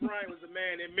Dorian Bryant was a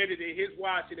man that admitted that his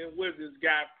Washington Wizards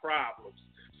got problems.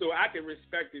 So I can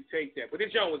respect and take that. But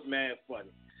this joint was mad funny.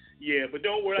 Yeah, but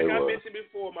don't worry. Like I mentioned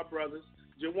before, my brothers,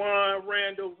 Jawan,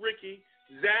 Randall, Ricky,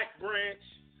 Zach Branch,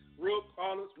 Rook,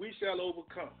 all of us, we shall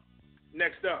overcome.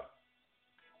 Next up,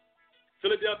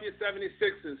 Philadelphia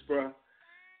 76ers, bro.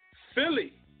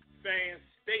 Philly fans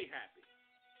stay happy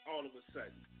all of a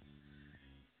sudden.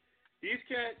 These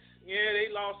cats,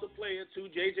 they lost a player too.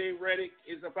 J.J. Redick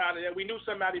is up out of there. We knew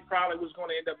somebody probably was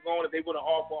going to end up going if they would have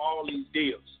offered all these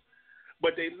deals.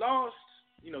 But they lost,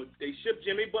 they shipped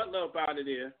Jimmy Butler up out of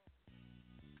there.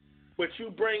 But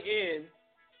you bring in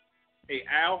a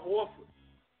Al Horford.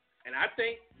 And I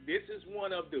think this is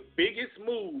one of the biggest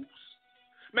moves.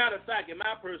 Matter of fact, in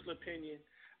my personal opinion,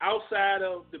 outside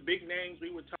of the big names we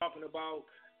were talking about,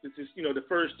 this is, the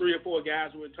first 3 or 4 guys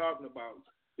we were talking about.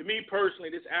 To me personally,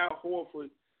 this Al Horford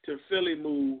to Philly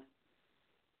move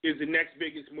is the next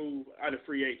biggest move out of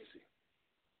free agency.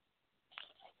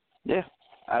 Yeah,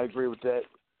 I agree with that,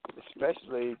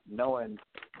 especially knowing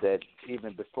that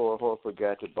even before Horford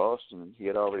got to Boston, he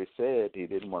had already said he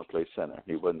didn't want to play center.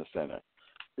 He wasn't a center.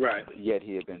 Right. Yet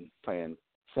he had been playing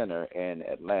center in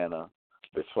Atlanta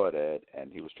before that,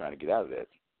 and he was trying to get out of that.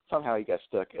 Somehow he got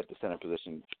stuck at the center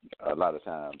position a lot of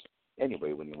times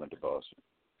anyway when he went to Boston.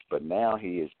 But now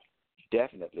he is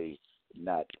definitely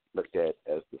not looked at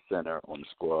as the center on the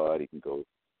squad. He can go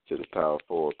to the power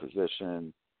forward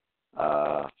position,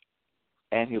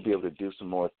 and he'll be able to do some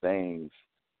more things.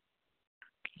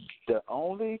 The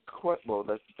only first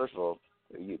of all,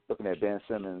 you're looking at Ben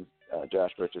Simmons,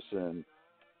 Josh Richardson,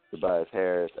 Tobias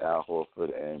Harris, Al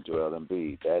Horford, and Joel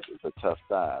Embiid. That is a tough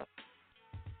five.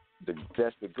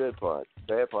 That's the good part.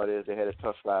 The bad part is they had a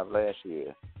tough five last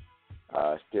year.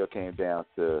 Still came down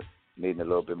to needing a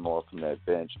little bit more from that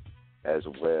bench as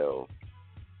well.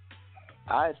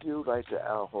 I do like the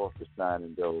Al Horford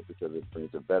signing, though, because it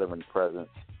brings a veteran presence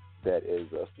that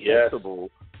is a sensible,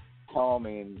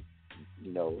 calming,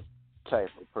 type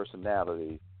of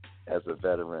personality as a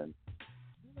veteran.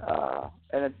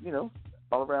 And,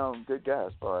 all around good guy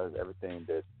as far as everything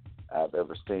that I've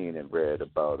ever seen and read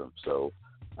about him. So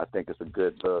I think it's a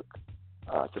good look.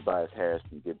 Tobias Harris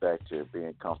can get back to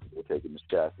being comfortable taking the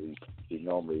shots he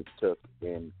normally took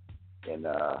in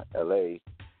L.A.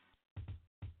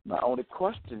 My only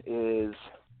question is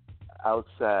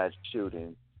outside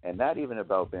shooting, and not even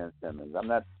about Ben Simmons. I'm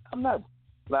not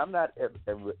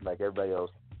like everybody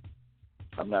else.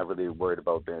 I'm not really worried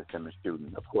about Ben Simmons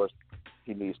shooting. Of course,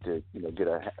 he needs to get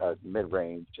a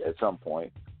mid-range at some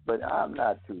point, but I'm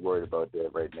not too worried about that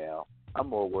right now. I'm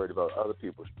more worried about other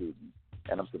people shooting,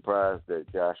 and I'm surprised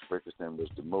that Josh Richardson was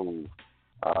the move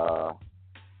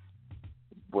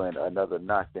when another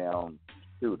knockdown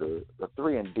shooter, a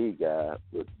 3-and-D guy,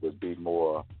 would be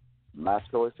more my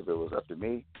choice. If it was up to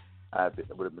me, I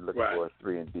would have been looking for a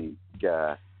 3-and-D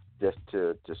guy just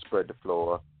to spread the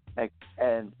floor and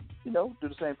do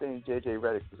the same thing J.J.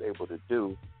 Redick was able to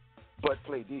do, but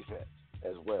play defense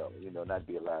as well. Not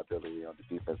be a liability on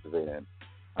the defensive end.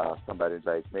 Somebody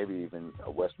like maybe even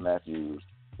Wes Matthews,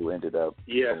 who ended up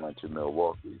going to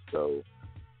Milwaukee. So,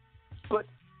 but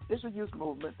it's a youth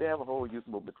movement. They have a whole youth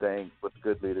movement thing with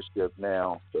good leadership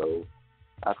now. So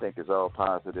I think it's all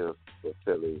positive for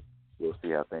Philly. We'll see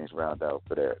how things round out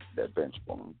for that bench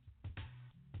for them.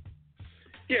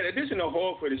 Yeah, the addition of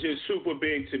Horford is just super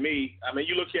big to me. I mean,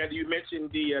 you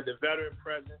mentioned the veteran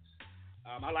presence.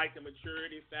 I like the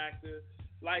maturity factor.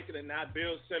 Like it or not,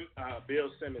 Bill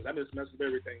Simmons. I just messed with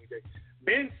everything today.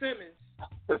 Ben Simmons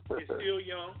is still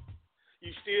young.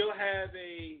 You still have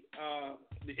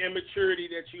the immaturity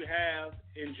that you have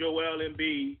in Joel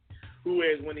Embiid, who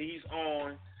is, when he's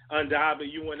on, undoubtedly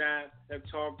you and I have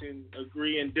talked and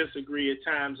agree and disagree at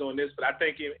times on this, but I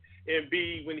think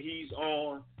Embiid, when he's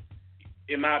on,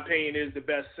 in my opinion, is the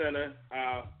best center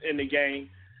in the game.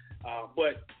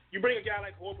 But you bring a guy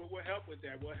like Horford, will help with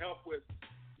that. Will help with,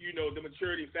 the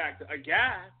maturity factor. A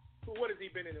guy who, what has he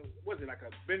been in?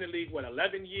 Been in the league,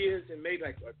 11 years and made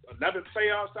 11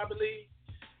 playoffs, I believe.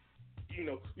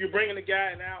 You're bringing a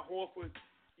guy now, Horford,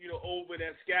 over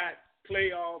that's got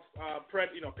playoff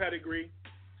pedigree.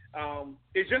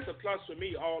 It's just a plus for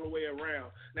me all the way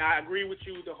around. Now, I agree with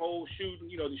you, the whole shooting,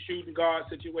 the shooting guard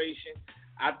situation.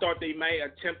 I thought they may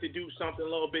attempt to do something a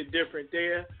little bit different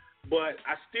there. But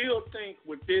I still think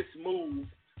with this move,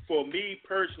 for me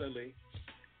personally,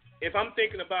 if I'm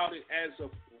thinking about it as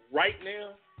of right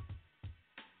now,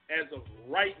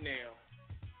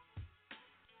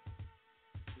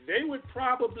 they would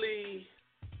probably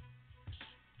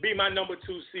be my number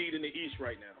 2 seed in the East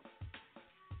right now.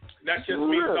 That's just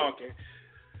me talking.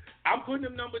 I'm putting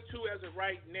them number 2 as of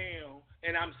right now,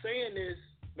 and I'm saying this,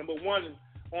 number one,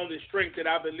 on the strength that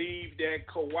I believe that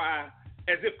Kawhi,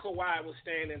 as if Kawhi was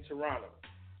staying in Toronto.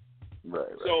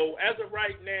 Right. So as of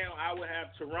right now, I would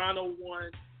have Toronto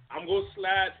 1. I'm going to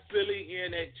slide Philly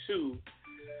in at 2.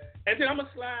 And then I'm going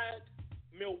to slide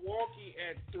Milwaukee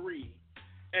at 3.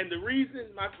 And the reason,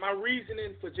 my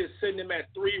reasoning for just sitting him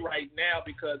at 3 right now,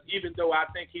 because even though I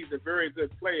think he's a very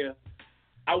good player,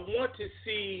 I want to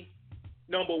see,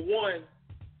 number one,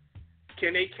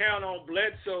 can they count on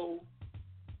Bledsoe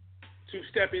to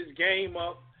step his game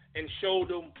up and show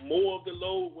them more of the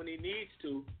load when he needs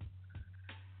to?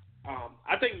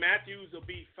 I think Matthews will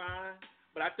be fine,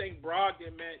 but I think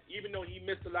Brogdon, even though he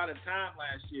missed a lot of time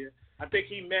last year, I think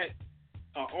he meant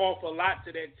an awful lot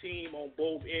to that team on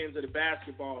both ends of the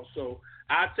basketball. So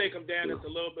I take him down just a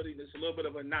little bit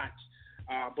of a notch.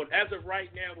 But as of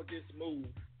right now with this move,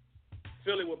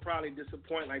 Philly will probably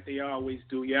disappoint like they always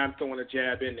do. Yeah, I'm throwing a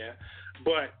jab in there.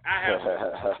 But I have the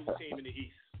number 2 team in the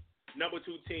East. Number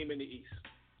 2 team in the East.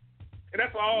 And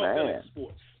that's for all Philly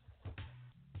sports.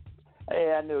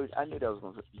 Hey, I knew that was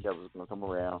going to come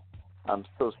around. I'm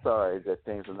so sorry that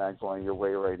things are not going your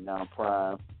way right now,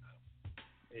 Prime.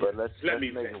 Yeah, but let's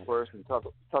make it worse and talk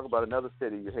about another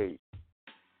city you hate.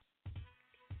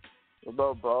 What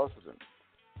about Boston?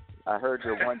 I heard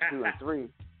you're 1, 2, and 3.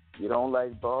 You don't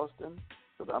like Boston?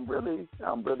 Because I'm really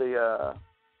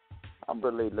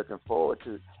looking forward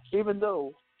to it. Even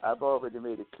though I've already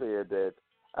made it clear that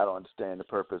I don't understand the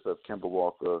purpose of Kemba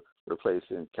Walker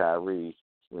replacing Kyrie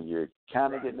when you're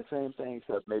kind of getting the same thing,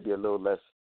 except maybe a little less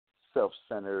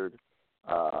self-centered,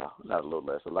 a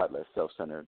lot less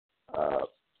self-centered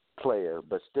player,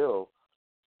 but still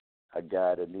a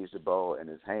guy that needs the ball in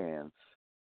his hands.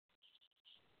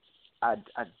 I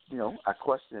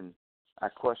question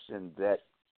that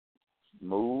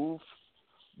move,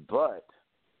 but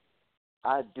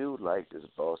I do like this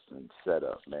Boston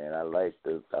setup, man. I like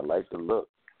the look.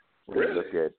 When Really? you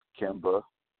look at Kemba,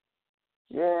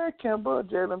 Kemba,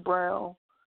 Jaylen Brown,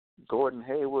 Gordon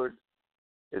Hayward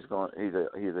is going.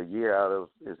 He's a year out of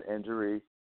his injury,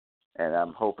 and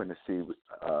I'm hoping to see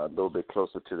a little bit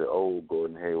closer to the old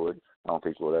Gordon Hayward. I don't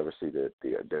think we'll ever see the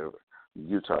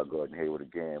Utah Gordon Hayward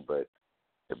again, but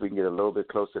if we can get a little bit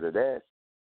closer to that,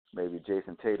 maybe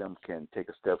Jason Tatum can take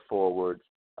a step forward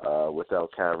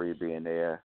without Kyrie being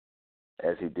there,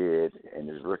 as he did in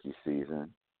his rookie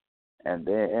season. And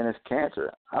it's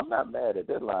Cantor. I'm not mad at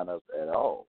that lineup at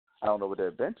all. I don't know what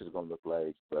their bench is going to look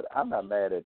like, but I'm not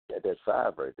mad at that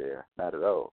five right there. Not at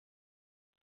all.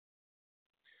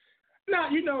 Now,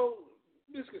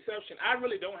 misconception. I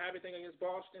really don't have anything against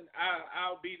Boston.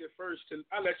 I'll be the first to.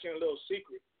 I'll let you in a little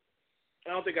secret.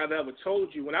 I don't think I've ever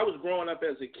told you. When I was growing up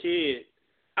as a kid,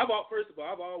 first of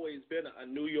all, I've always been a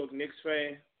New York Knicks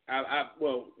fan.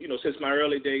 Since my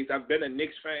early days, I've been a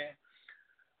Knicks fan.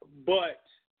 But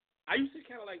I used to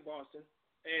kind of like Boston,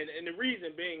 and the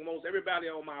reason being, most everybody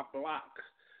on my block,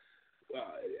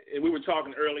 and we were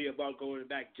talking earlier about going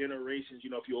back generations.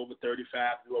 If you're over 35,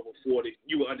 if you're over 40,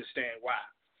 you will understand why.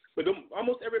 But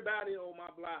almost everybody on my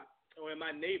block or in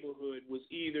my neighborhood was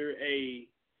either a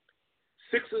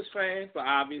Sixers fan for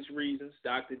obvious reasons.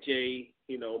 Dr. J,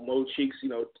 Mo Cheeks,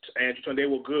 Andrew Tone, they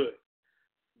were good.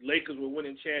 Lakers were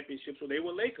winning championships, so they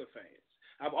were Laker fans.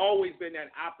 I've always been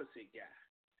that opposite guy.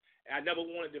 I never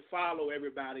wanted to follow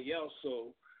everybody else,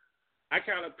 so I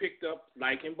kind of picked up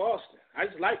liking Boston. I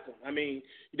just liked them. I mean,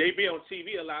 they'd be on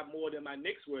TV a lot more than my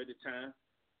Knicks were at the time.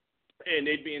 And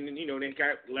they'd be in, they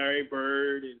got Larry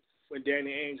Bird and when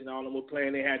Danny Ainge and all of them were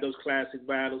playing, they had those classic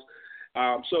battles.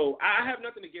 So I have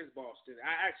nothing against Boston.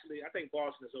 I think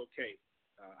Boston is okay.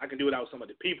 I can do without some of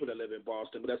the people that live in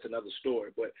Boston, but that's another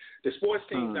story. But the sports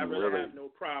teams I really have no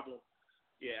problem.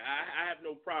 Yeah, I have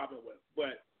no problem with.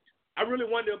 But I really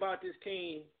wonder about this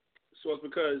team, so it's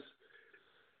because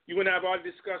you and I have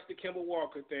already discussed the Kemba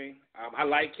Walker thing. I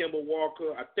like Kemba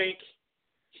Walker. I think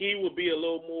he will be a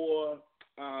little more,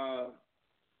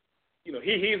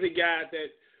 he's a guy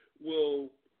that will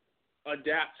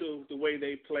adapt to the way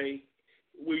they play.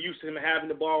 We're used to him having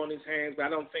the ball in his hands, but I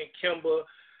don't think Kemba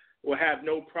will have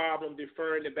no problem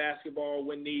deferring the basketball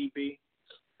when need be.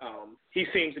 He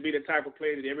seems to be the type of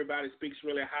player that everybody speaks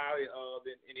really highly of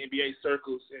in NBA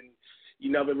circles, and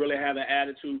you never really have an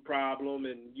attitude problem,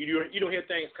 and you don't hear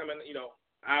things coming,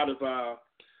 out of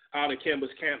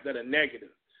Kemba's camp that are negative.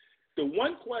 The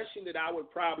one question that I would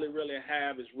probably really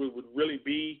have would really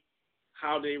be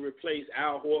how they replace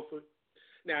Al Horford.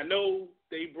 Now, I know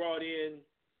they brought in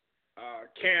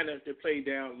Canner to play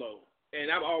down low,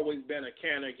 and I've always been a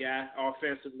Canner guy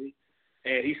offensively,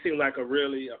 and he seemed like a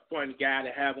fun guy to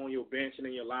have on your bench and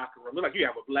in your locker room. Look like you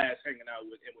have a blast hanging out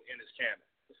with Enes Kanter.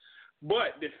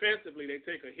 But defensively, they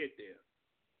take a hit there.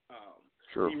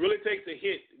 Sure. He really takes a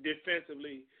hit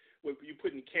defensively with you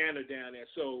putting Canner down there.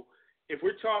 So if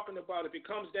we're talking about, if it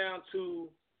comes down to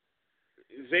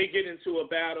they get into a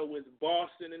battle with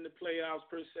Boston in the playoffs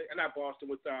per se, not Boston,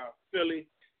 with Philly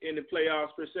in the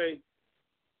playoffs per se,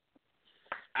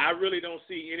 I really don't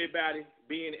see anybody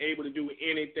being able to do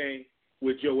anything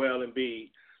with Joel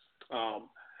Embiid.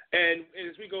 And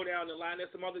as we go down the line,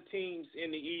 there's some other teams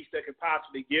in the East that could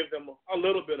possibly give them a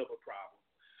little bit of a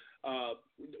problem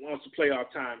once the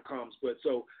playoff time comes. But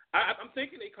so I'm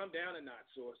thinking they come down a notch,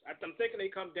 Source. I'm thinking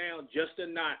they come down just a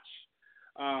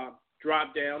notch,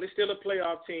 drop down. They're still a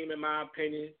playoff team, in my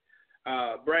opinion.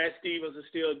 Brad Stevens will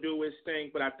still do his thing,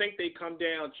 but I think they come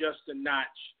down just a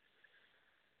notch.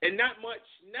 And not much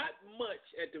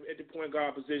at the point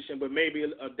guard position, but maybe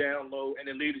a down low and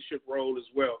a leadership role as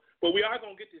well. But we are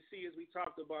going to get to see, as we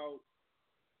talked about,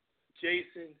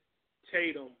 Jason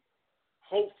Tatum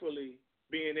hopefully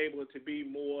being able to be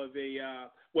more of a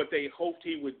what they hoped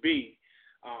he would be.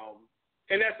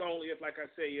 And that's only if, like I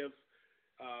say, if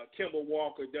Kemba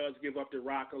Walker does give up the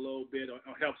rock a little bit or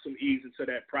helps him ease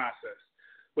into that process.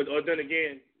 But then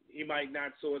again, he might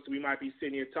not, so we might be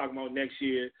sitting here talking about next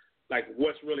year, like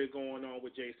what's really going on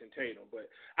with Jason Tatum. But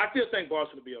I still think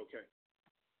Boston will be okay.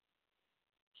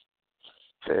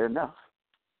 Fair enough.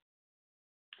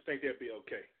 I think they'll be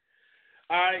okay.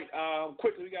 All right,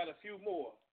 quickly, we got a few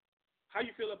more. How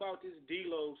you feel about this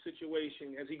D'Lo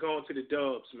situation as he going to the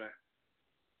Dubs, man?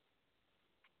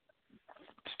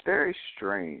 It's very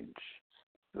strange.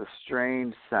 It's a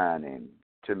strange signing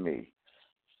to me.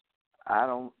 I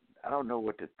don't know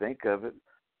what to think of it,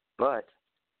 but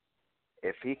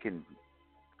if he can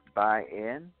buy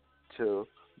in to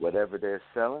whatever they're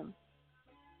selling,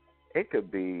 it could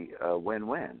be a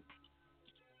win-win.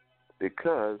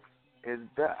 Because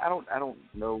I don't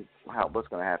know what's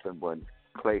going to happen when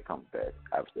Clay comes back.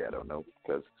 Obviously, I don't know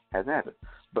because it hasn't happened.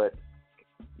 But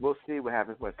we'll see what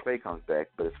happens when Clay comes back.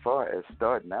 But as far as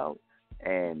starting out,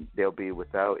 and they'll be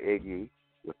without Iggy,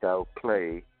 without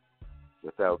Clay,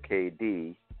 without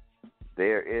KD,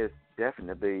 there is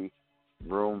definitely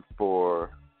room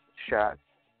for shots,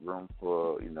 room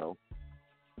for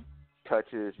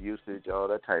touches, usage, all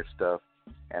that type of stuff.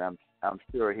 And I'm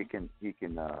sure he can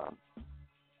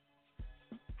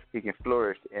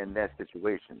flourish in that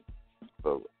situation.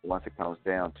 But once it comes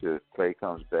down to Clay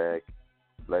comes back,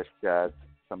 less shots,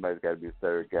 somebody's got to be the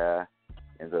third guy,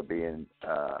 ends up being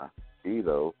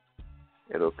D'Lo.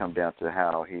 It'll come down to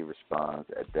how he responds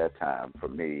at that time for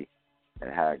me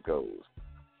and how it goes.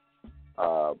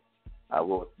 I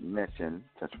will mention,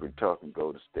 since we're talking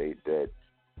Golden State, that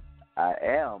I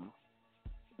am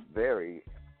very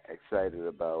excited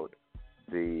about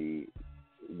the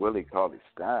Willie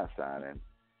Cauley-Stein signing.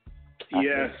 I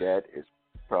think that is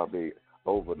probably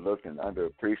overlooked and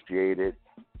underappreciated,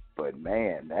 but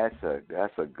man, that's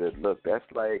a good look. That's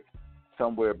like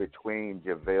somewhere between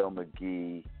JaVale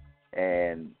McGee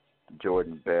and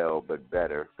Jordan Bell, but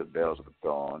better because Bell's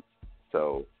gone.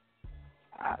 So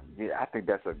I think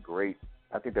that's a great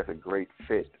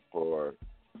fit for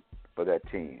that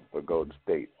team, for Golden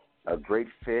State. A great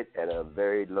fit at a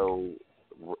very low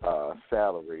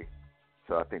salary.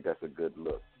 So I think that's a good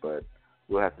look. But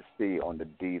we'll have to see on the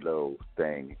D'Lo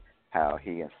thing how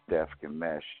he and Steph can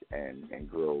mesh and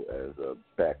grow as a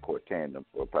backcourt tandem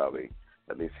for probably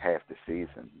at least half the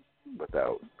season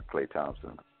without Klay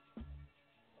Thompson.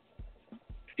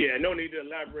 Yeah, no need to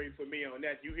elaborate for me on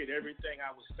that. You hit everything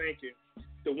I was thinking.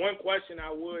 The one question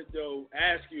I would, though,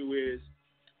 ask you is,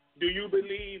 do you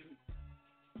believe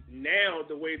now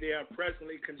the way they are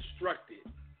presently constructed,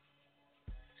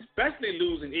 especially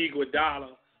losing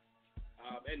Iguodala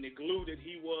and the glue that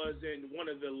he was and one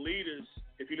of the leaders,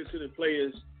 if you listen to the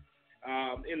players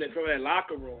from that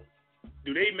locker room,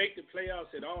 do they make the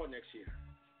playoffs at all next year?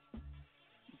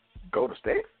 Golden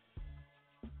State?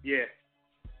 Yeah.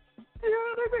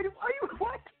 Yeah, they make it.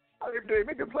 What? They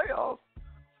make the playoffs.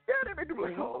 Yeah, they make the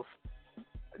playoffs.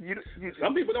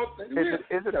 Some people don't think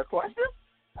Is it a question?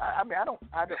 I mean,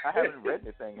 I haven't read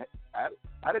anything.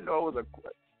 I didn't know it was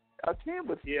a team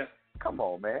with. Yeah. Come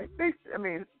on, man.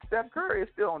 Steph Curry is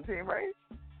still on the team, right?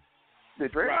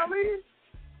 Did Draymond leave?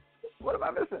 What am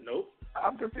I missing? Nope.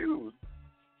 I'm confused.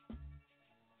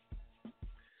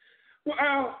 Well,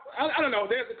 I don't know.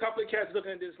 There's a couple of cats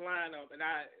looking at this lineup, and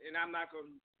I'm not going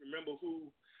to remember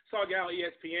who. Saw a guy on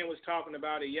ESPN was talking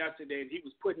about it yesterday, and he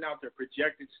was putting out the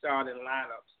projected starting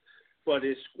lineups for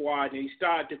this squad, and he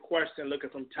started to question looking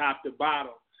from top to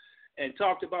bottom and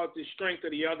talked about the strength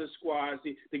of the other squads,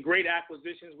 the great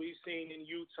acquisitions we've seen in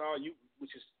Utah,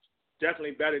 which is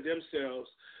definitely better themselves.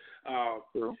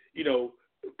 True.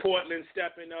 Portland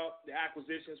stepping up, the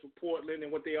acquisitions for Portland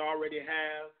and what they already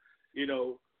have.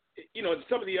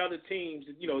 Some of the other teams,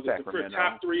 the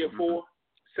top 3 or 4,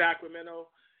 Sacramento,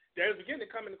 there's beginning to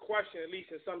come into question, at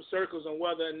least in some circles, on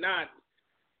whether or not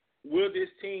will this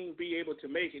team be able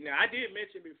to make it. Now, I did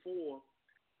mention before,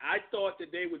 I thought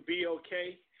that they would be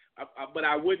okay, but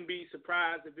I wouldn't be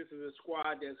surprised if this is a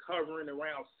squad that's hovering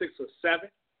around 6 or 7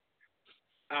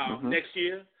 next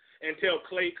year until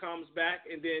Klay comes back,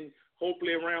 and then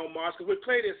hopefully around March. Because with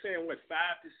Klay, they're saying, 5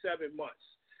 to 7 months.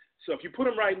 So if you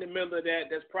put him right in the middle of that,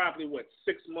 that's probably,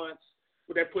 6 months.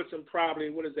 But that puts him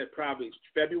probably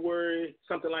February,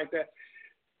 something like that.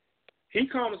 He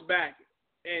comes back,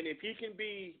 and if he can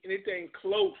be anything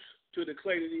close to the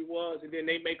Klay that he was, and then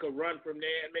they make a run from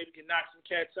there and maybe can knock some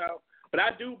cats out. But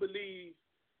I do believe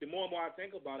the more and more I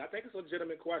think about it, I think it's a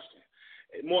legitimate question.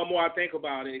 The more and more I think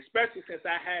about it, especially since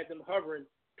I had them hovering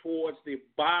towards the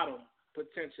bottom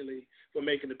potentially for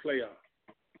making the playoff.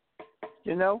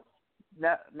 Now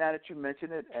that you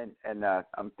mention it, and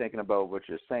I'm thinking about what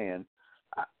you're saying,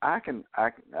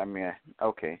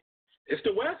 okay. It's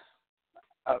the West.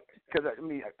 Because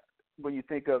when you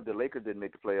think of the Lakers didn't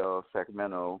make the playoffs,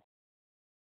 Sacramento,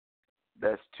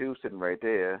 that's 2 sitting right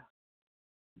there.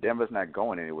 Denver's not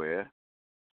going anywhere.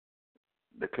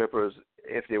 The Clippers,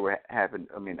 if they were having,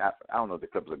 I don't know if the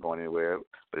Clippers are going anywhere,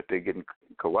 but if they're getting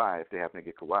Kawhi, if they happen to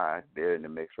get Kawhi, they're in the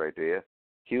mix right there.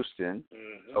 Houston,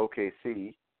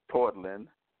 OKC, Portland,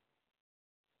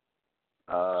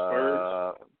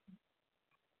 Spurs.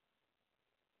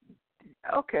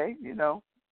 Okay,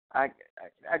 I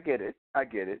get it,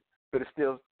 but it's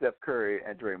still Steph Curry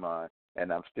and Draymond,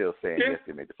 and I'm still saying yes,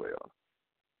 they make the playoffs.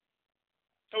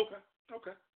 Okay. All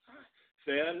right.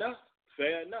 Fair enough.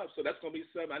 So that's going to be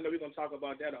something. I know we're going to talk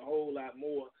about that a whole lot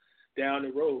more down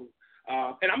the road.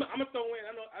 And I'm gonna throw in.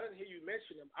 I know I didn't hear you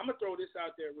mention him. I'm gonna throw this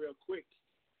out there real quick.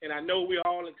 And I know we're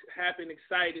all happy and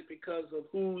excited because of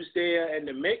who's there and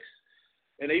the mix.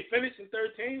 And they finished in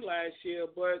 13 last year,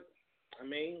 but I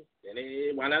mean,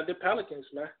 why not the Pelicans,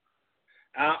 man?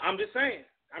 I'm just saying.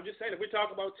 If we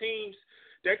talk about teams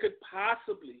that could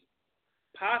possibly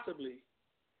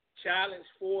challenge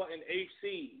for an 8th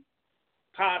seed,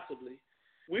 possibly.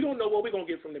 We don't know what we're gonna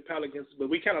get from the Pelicans, but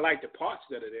we kind of like the parts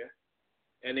that are there,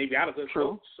 and they got a good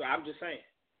coach. So I'm just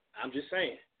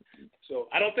saying. So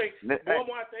I don't think more and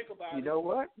more I think about it. You know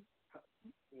what?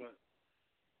 What?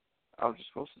 I was just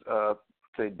supposed to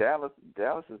say Dallas.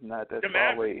 Dallas is not that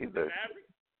far away either. The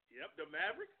Mavericks. Yep, the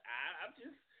Mavericks. I'm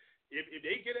just if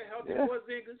they get a healthy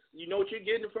Porzingis, you know what you're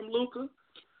getting from Luka.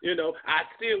 You know, I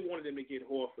still wanted them to get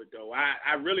Horford though.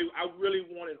 I really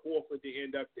wanted Horford to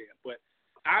end up there, but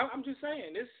I'm just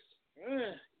saying this.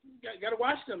 Got to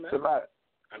watch them, man. It's a lot.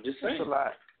 I'm just saying. It's a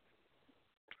lot.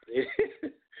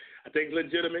 I think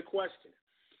legitimate question.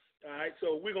 All right,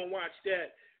 so we're gonna watch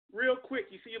that real quick.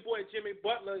 You see your boy Jimmy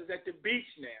Butler is at the beach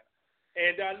now,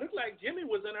 and it looked like Jimmy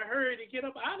was in a hurry to get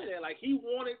up out of there. Like he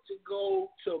wanted to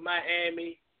go to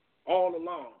Miami all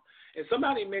along. And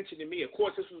somebody mentioned to me, of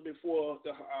course, this was before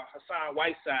the Hassan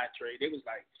Whiteside trade. They was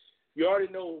like, you already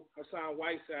know Hassan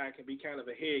Whiteside can be kind of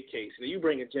a head case. And you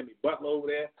bringing Jimmy Butler over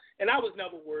there. And I was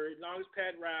never worried. As long as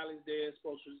Pat Riley's there,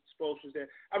 Spoelstra's there,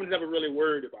 I was never really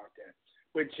worried about that.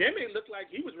 But Jimmy looked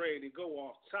like he was ready to go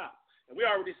off top. And we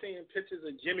already seeing pictures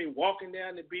of Jimmy walking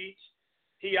down the beach.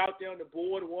 He out there on the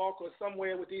boardwalk or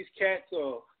somewhere with these cats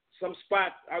or some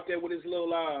spot out there with his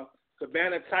little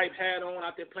Cabana-type hat on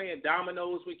out there playing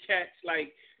dominoes with cats.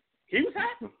 Like, he was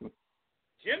happy.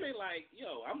 Jimmy, like,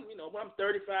 when I'm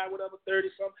 35, whatever,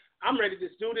 30-something, I'm ready to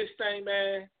do this thing,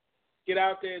 man. Get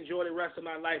out there, enjoy the rest of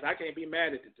my life. I can't be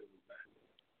mad at the dude, man.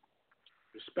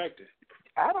 Respect it.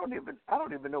 I don't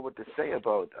even know what to say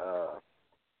about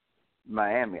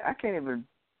Miami. I can't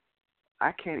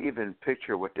even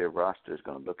picture what their roster is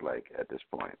going to look like at this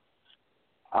point.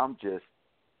 I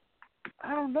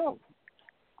don't know.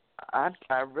 I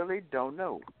really don't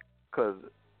know, because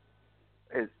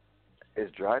is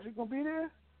Dragic going to be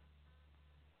there?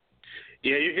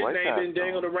 Yeah, his name been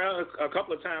dangled around a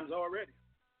couple of times already.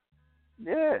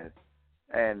 Yeah,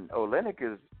 and Olynyk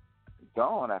is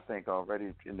gone, I think,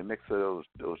 already in the mix of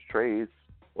those trades,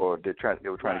 or they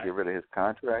were trying to get rid of his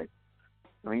contract.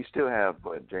 I mean, you still have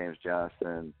James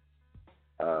Johnson,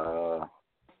 but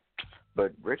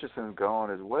Richardson's gone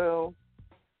as well.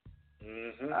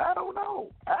 Mm-hmm. I don't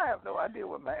know. I have no idea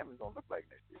what Miami's gonna look like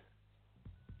next year.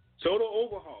 Total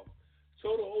overhaul.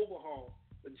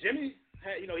 But Jimmy,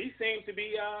 he seems to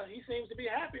be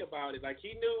happy about it. Like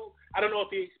he knew. I don't know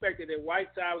if he expected that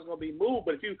Whiteside was gonna be moved,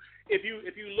 but if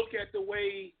you look at the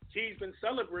way he's been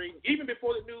celebrating, even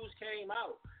before the news came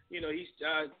out, he's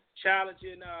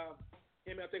challenging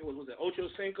him. I think it was Ocho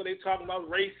Cinco. They talking about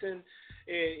racing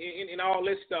and all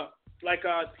this stuff. Like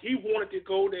he wanted to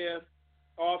go there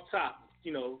off top.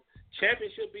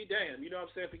 Championship be damned. You know what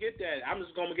I'm saying? Forget that. I'm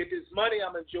just gonna get this money.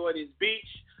 I'm gonna enjoy this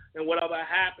beach, and whatever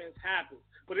happens, happens.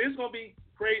 But it's gonna be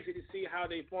crazy to see how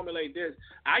they formulate this.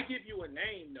 I give you a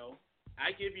name, though.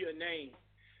 I give you a name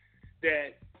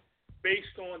that,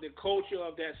 based on the culture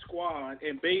of that squad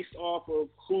and based off of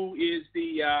who is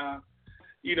the,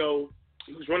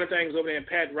 who's running things over there in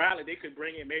Pat Riley, they could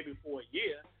bring in maybe for a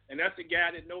year. And that's the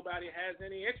guy that nobody has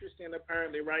any interest in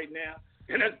apparently right now,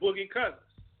 and that's Boogie Cousins.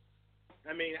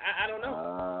 I mean, I don't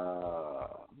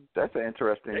know. That's an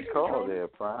interesting call there,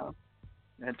 Prime.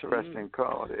 Interesting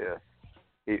call there.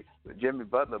 Jimmy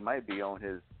Butler might be on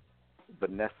his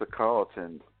Vanessa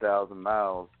Carlton 1,000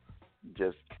 miles,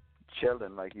 just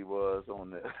chilling like he was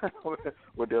on the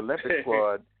with the Olympic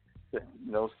squad,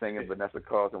 singing Vanessa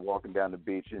Carlton, walking down the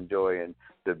beach, enjoying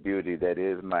the beauty that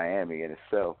is Miami in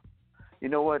itself. You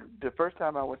know what? The first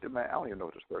time I went to Miami, I don't even know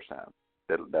if it was the first time.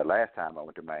 The last time I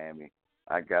went to Miami,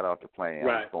 I got off the plane.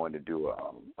 Right. I was going to do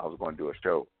a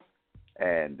show,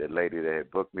 and the lady that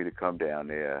had booked me to come down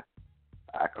there,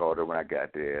 I called her when I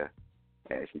got there,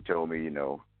 and she told me,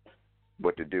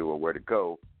 what to do or where to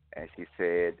go, and she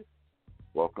said,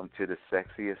 "Welcome to the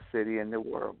sexiest city in the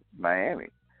world, Miami."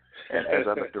 And as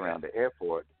I looked around the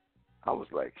airport, I was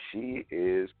like, she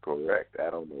is correct. I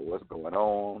don't know what's going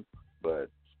on, but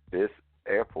this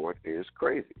airport is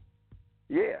crazy.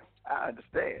 Yeah, I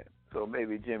understand. So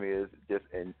maybe Jimmy is just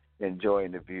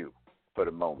enjoying the view for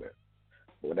the moment.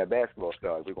 But when that basketball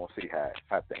starts, we're going to see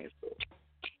how things go.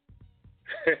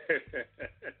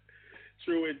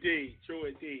 True indeed.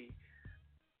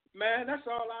 Man, that's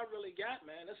all I really got,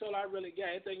 man.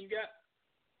 Anything you got?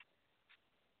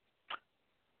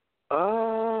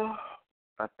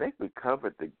 think we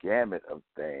covered the gamut of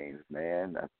things,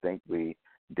 man. I think we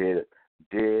did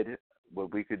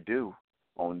what we could do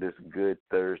on this good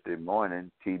Thursday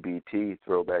morning, TBT,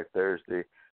 Throwback Thursday,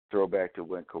 throwback to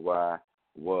when Kawhi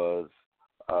was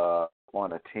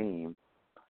on a team.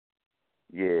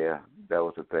 Yeah, that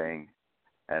was a thing,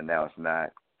 and now it's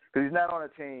not. Because he's not on a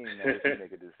team that has to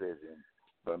make a decision,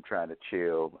 but I'm trying to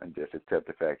chill and just accept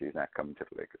the fact that he's not coming to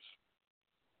the Lakers.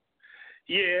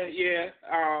 Yeah.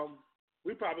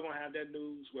 We probably gonna have that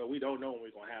news. Well, we don't know when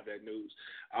we're gonna have that news.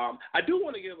 I do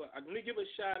want to give a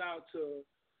shout out to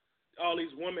all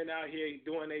these women out here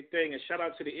doing their thing, and shout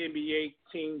out to the NBA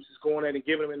teams that's going there and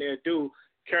giving them their due.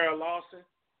 Kara Lawson,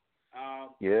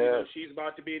 she's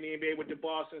about to be in the NBA with the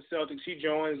Boston Celtics. She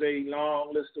joins a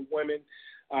long list of women.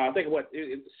 I think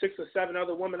 6 or 7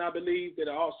 other women, I believe, that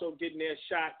are also getting their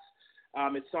shots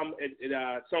at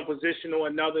some position or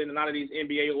another in a lot of these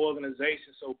NBA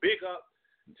organizations. So big up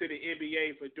to the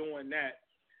NBA for doing that.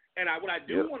 And what I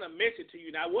do want to mention to you,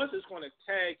 and I was just going to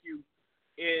tag you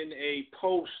in a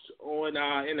post on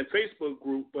in the Facebook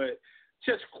group, but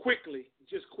just quickly,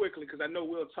 because I know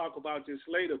we'll talk about this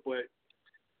later, but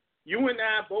you and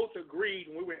I both agreed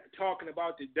when we were talking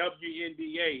about the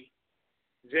WNBA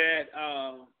that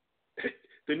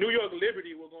the New York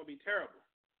Liberty were going to be terrible.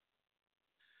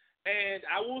 And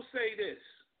I will say this.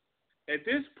 At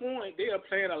this point, they are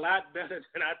playing a lot better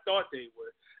than I thought they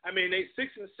would. I mean, they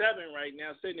 6-7 right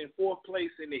now, sitting in 4th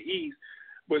place in the East.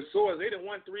 But they done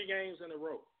won 3 games in a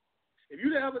row. If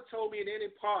you'd ever told me in any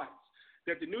parts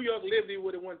that the New York Liberty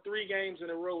would have won 3 games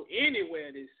in a row anywhere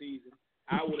this season,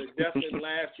 I would have definitely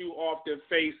laughed you off the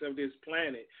face of this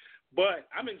planet. But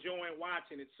I'm enjoying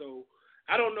watching it. So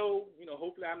I don't know.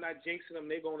 Hopefully I'm not jinxing them.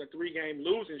 They go on a 3-game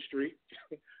losing streak.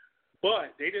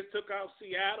 But they just took out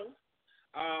Seattle.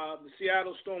 The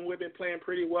Seattle Storm, we've been playing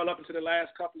pretty well up until the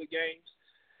last couple of games.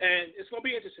 And it's going to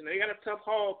be interesting. They got a tough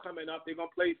haul coming up. They're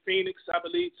going to play Phoenix, I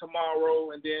believe,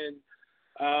 tomorrow. And then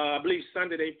I believe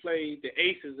Sunday they play the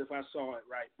Aces, if I saw it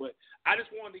right. But I just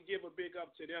wanted to give a big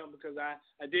up to them because I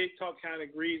did talk kind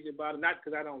of greasy about it. Not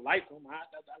because I don't like them. I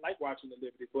like watching the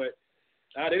Liberty. But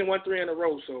they didn't win 3 in a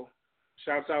row, so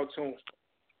shouts out to them.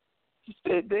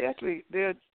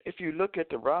 They're if you look at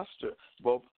the roster,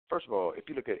 well, first of all, if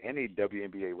you look at any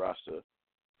WNBA roster,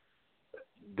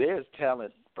 there's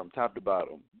talent from top to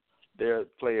bottom. There are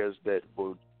players that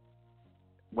will,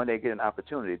 when they get an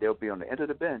opportunity, they'll be on the end of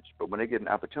the bench, but when they get an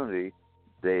opportunity,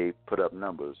 they put up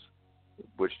numbers,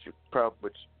 which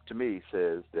to me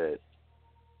says that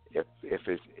if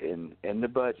it's in the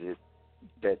budget,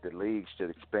 that the league should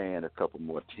expand a couple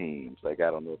more teams. Like, I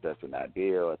don't know if that's an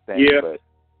ideal thing, but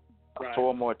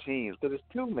 4 more teams, because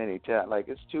it's too many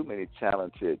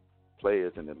talented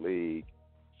players in the league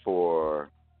for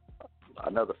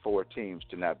another 4 teams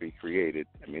to not be created.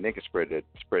 I mean, they can spread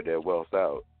their wealth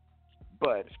out.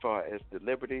 But as far as the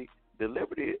Liberty,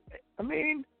 I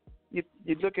mean, you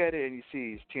look at it and you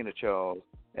see Tina Charles,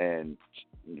 and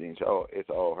it's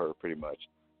all her pretty much.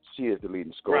 She is the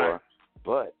leading scorer. Right.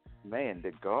 But man,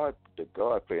 the guard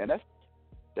player, and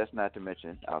that's not to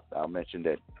mention. I'll mention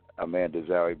that Amanda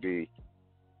Zahui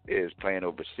is playing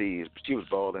overseas, but she was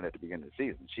balling at the beginning of the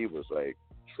season. She was like,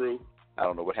 true. I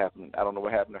don't know what happened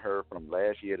to her from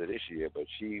last year to this year, but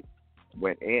she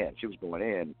went in. She was going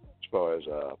in as far as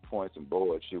points and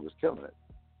boards. She was killing it.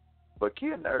 But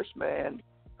Kia Nurse, man,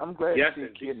 I'm glad to see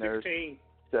Kia Nurse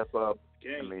step up.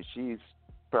 I mean, she's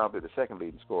probably the second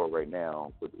leading scorer right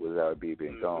now with Zahui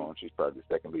being gone. She's probably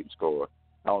the second leading scorer.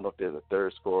 I don't know if there's a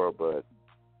third scorer, but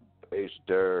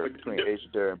between Asia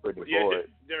Durr and Brittany Boyd.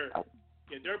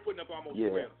 Durr putting up almost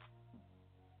 12.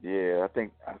 Yeah, I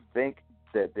think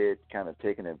that they're kind of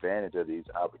taking advantage of these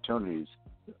opportunities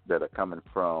that are coming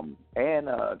from, and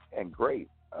great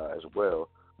as well.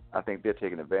 I think they're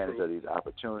taking advantage of these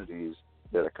opportunities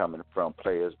that are coming from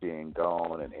players being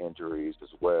gone and injuries as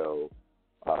well.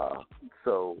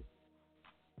 So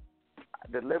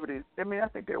the Liberty, I mean, I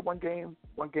think they're one game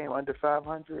under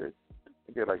 500.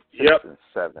 They're like 6-7,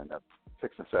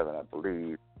 I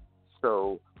believe.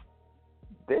 So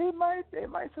they might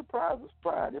surprise us,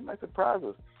 Brian. They might surprise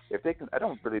us if they can. I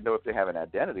don't really know if they have an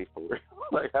identity for it.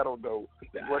 Like, I don't know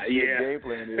what their game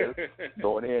plan is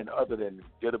going in, other than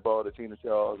get a ball to Tina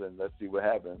Charles and let's see what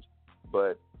happens.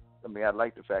 But I mean, I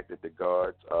like the fact that the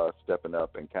guards are stepping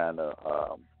up and kind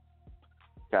of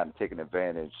taking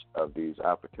advantage of these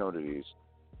opportunities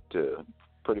to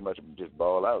pretty much just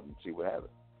ball out and see what happens.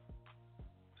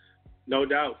 No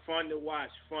doubt. Fun to watch,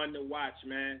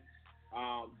 man.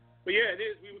 But yeah, it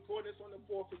is. We record this on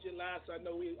the 4th of July, so I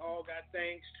know we all got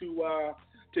things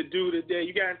to do today.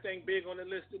 You got anything big on the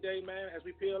list today, man, as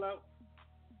we peel out?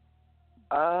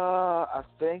 I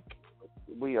think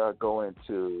we are going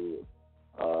to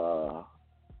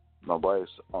my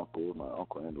wife's uncle, my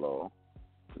uncle-in-law,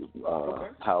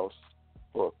 house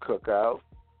for a cookout.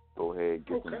 Go ahead,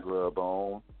 get some grub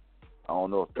on. I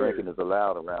don't know if drinking is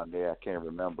allowed around there. I can't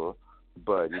remember.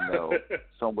 But,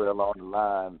 somewhere along the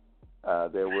line,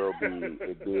 there will be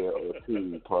a beer or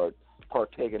two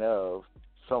partaken of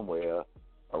somewhere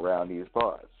around these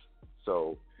parts.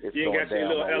 So it's you ain't got your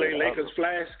little LA Lakers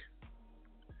flask?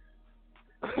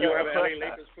 You don't have an LA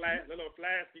Lakers flask, little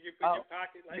flask you can put in your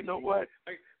pocket? Like, you know what?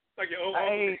 Like your old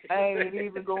I ain't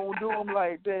even going to do them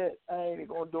like that.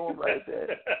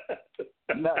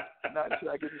 Not until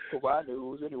I get this Kawhi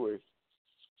news anyway.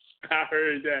 I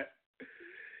heard that.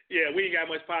 Yeah, we ain't got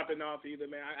much popping off either,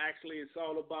 man. Actually, it's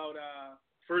all about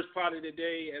first part of the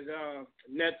day as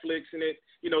Netflix and it.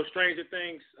 Stranger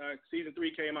Things season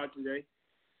 3 came out today,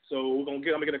 so I'm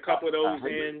gonna get a couple of those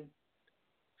in.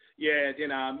 Yeah, then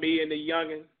me and the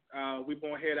youngin, we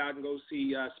gonna head out and go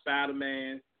see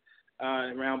Spider-Man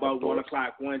around about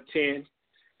 1:00, 1:10,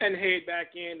 and head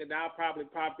back in, and I'll probably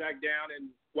pop back down and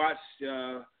watch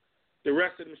the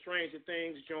rest of them Stranger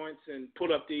Things joints and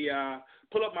pull up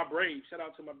my Braves. Shout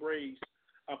out to my Braves.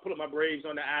 Pull up my Braves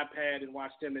on the iPad and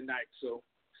watch them tonight. So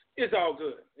it's all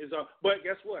good. But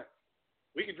guess what?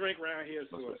 We can drink around here,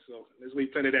 so let's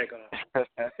leave plenty of that going.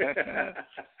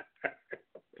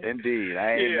 Indeed,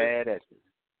 I ain't mad at you.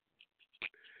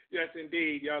 Yes,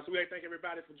 indeed, y'all. So we thank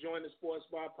everybody for joining the Sports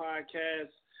Bar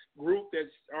Podcast group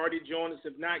that's already joined us.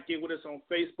 If not, get with us on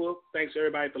Facebook. Thanks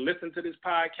everybody for listening to this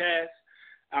podcast.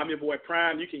 I'm your boy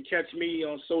Prime. You can catch me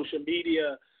on social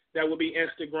media. That will be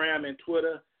Instagram and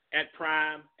Twitter at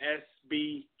Prime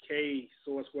SBK.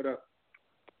 Source, what up?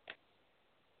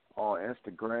 On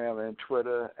Instagram and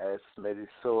Twitter at Smitty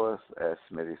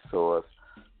Source,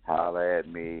 Holla at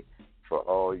me for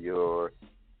all your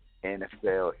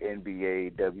NFL,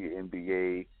 NBA,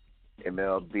 WNBA,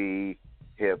 MLB,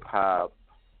 hip-hop,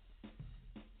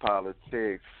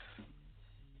 politics,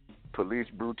 police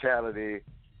brutality,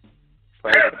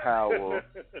 fighting power,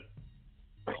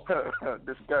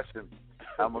 discussion.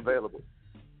 I'm available.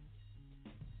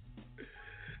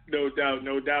 No doubt.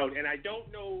 And I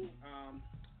don't know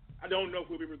if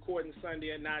we'll be recording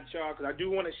Sunday or not, y'all, because I do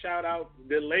want to shout out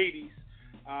the ladies,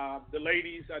 the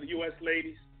U.S.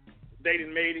 ladies. They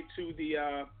done made it to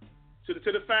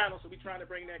the finals, so we're trying to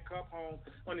bring that cup home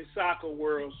on the soccer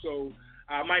world. So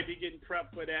I might be getting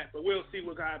prepped for that, but we'll see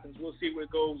what happens. We'll see what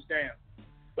goes down.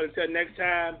 But until next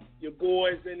time, your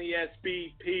boys in the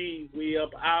SBP, we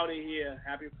up out of here.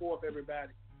 Happy 4th,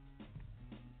 everybody.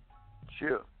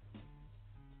 Sure.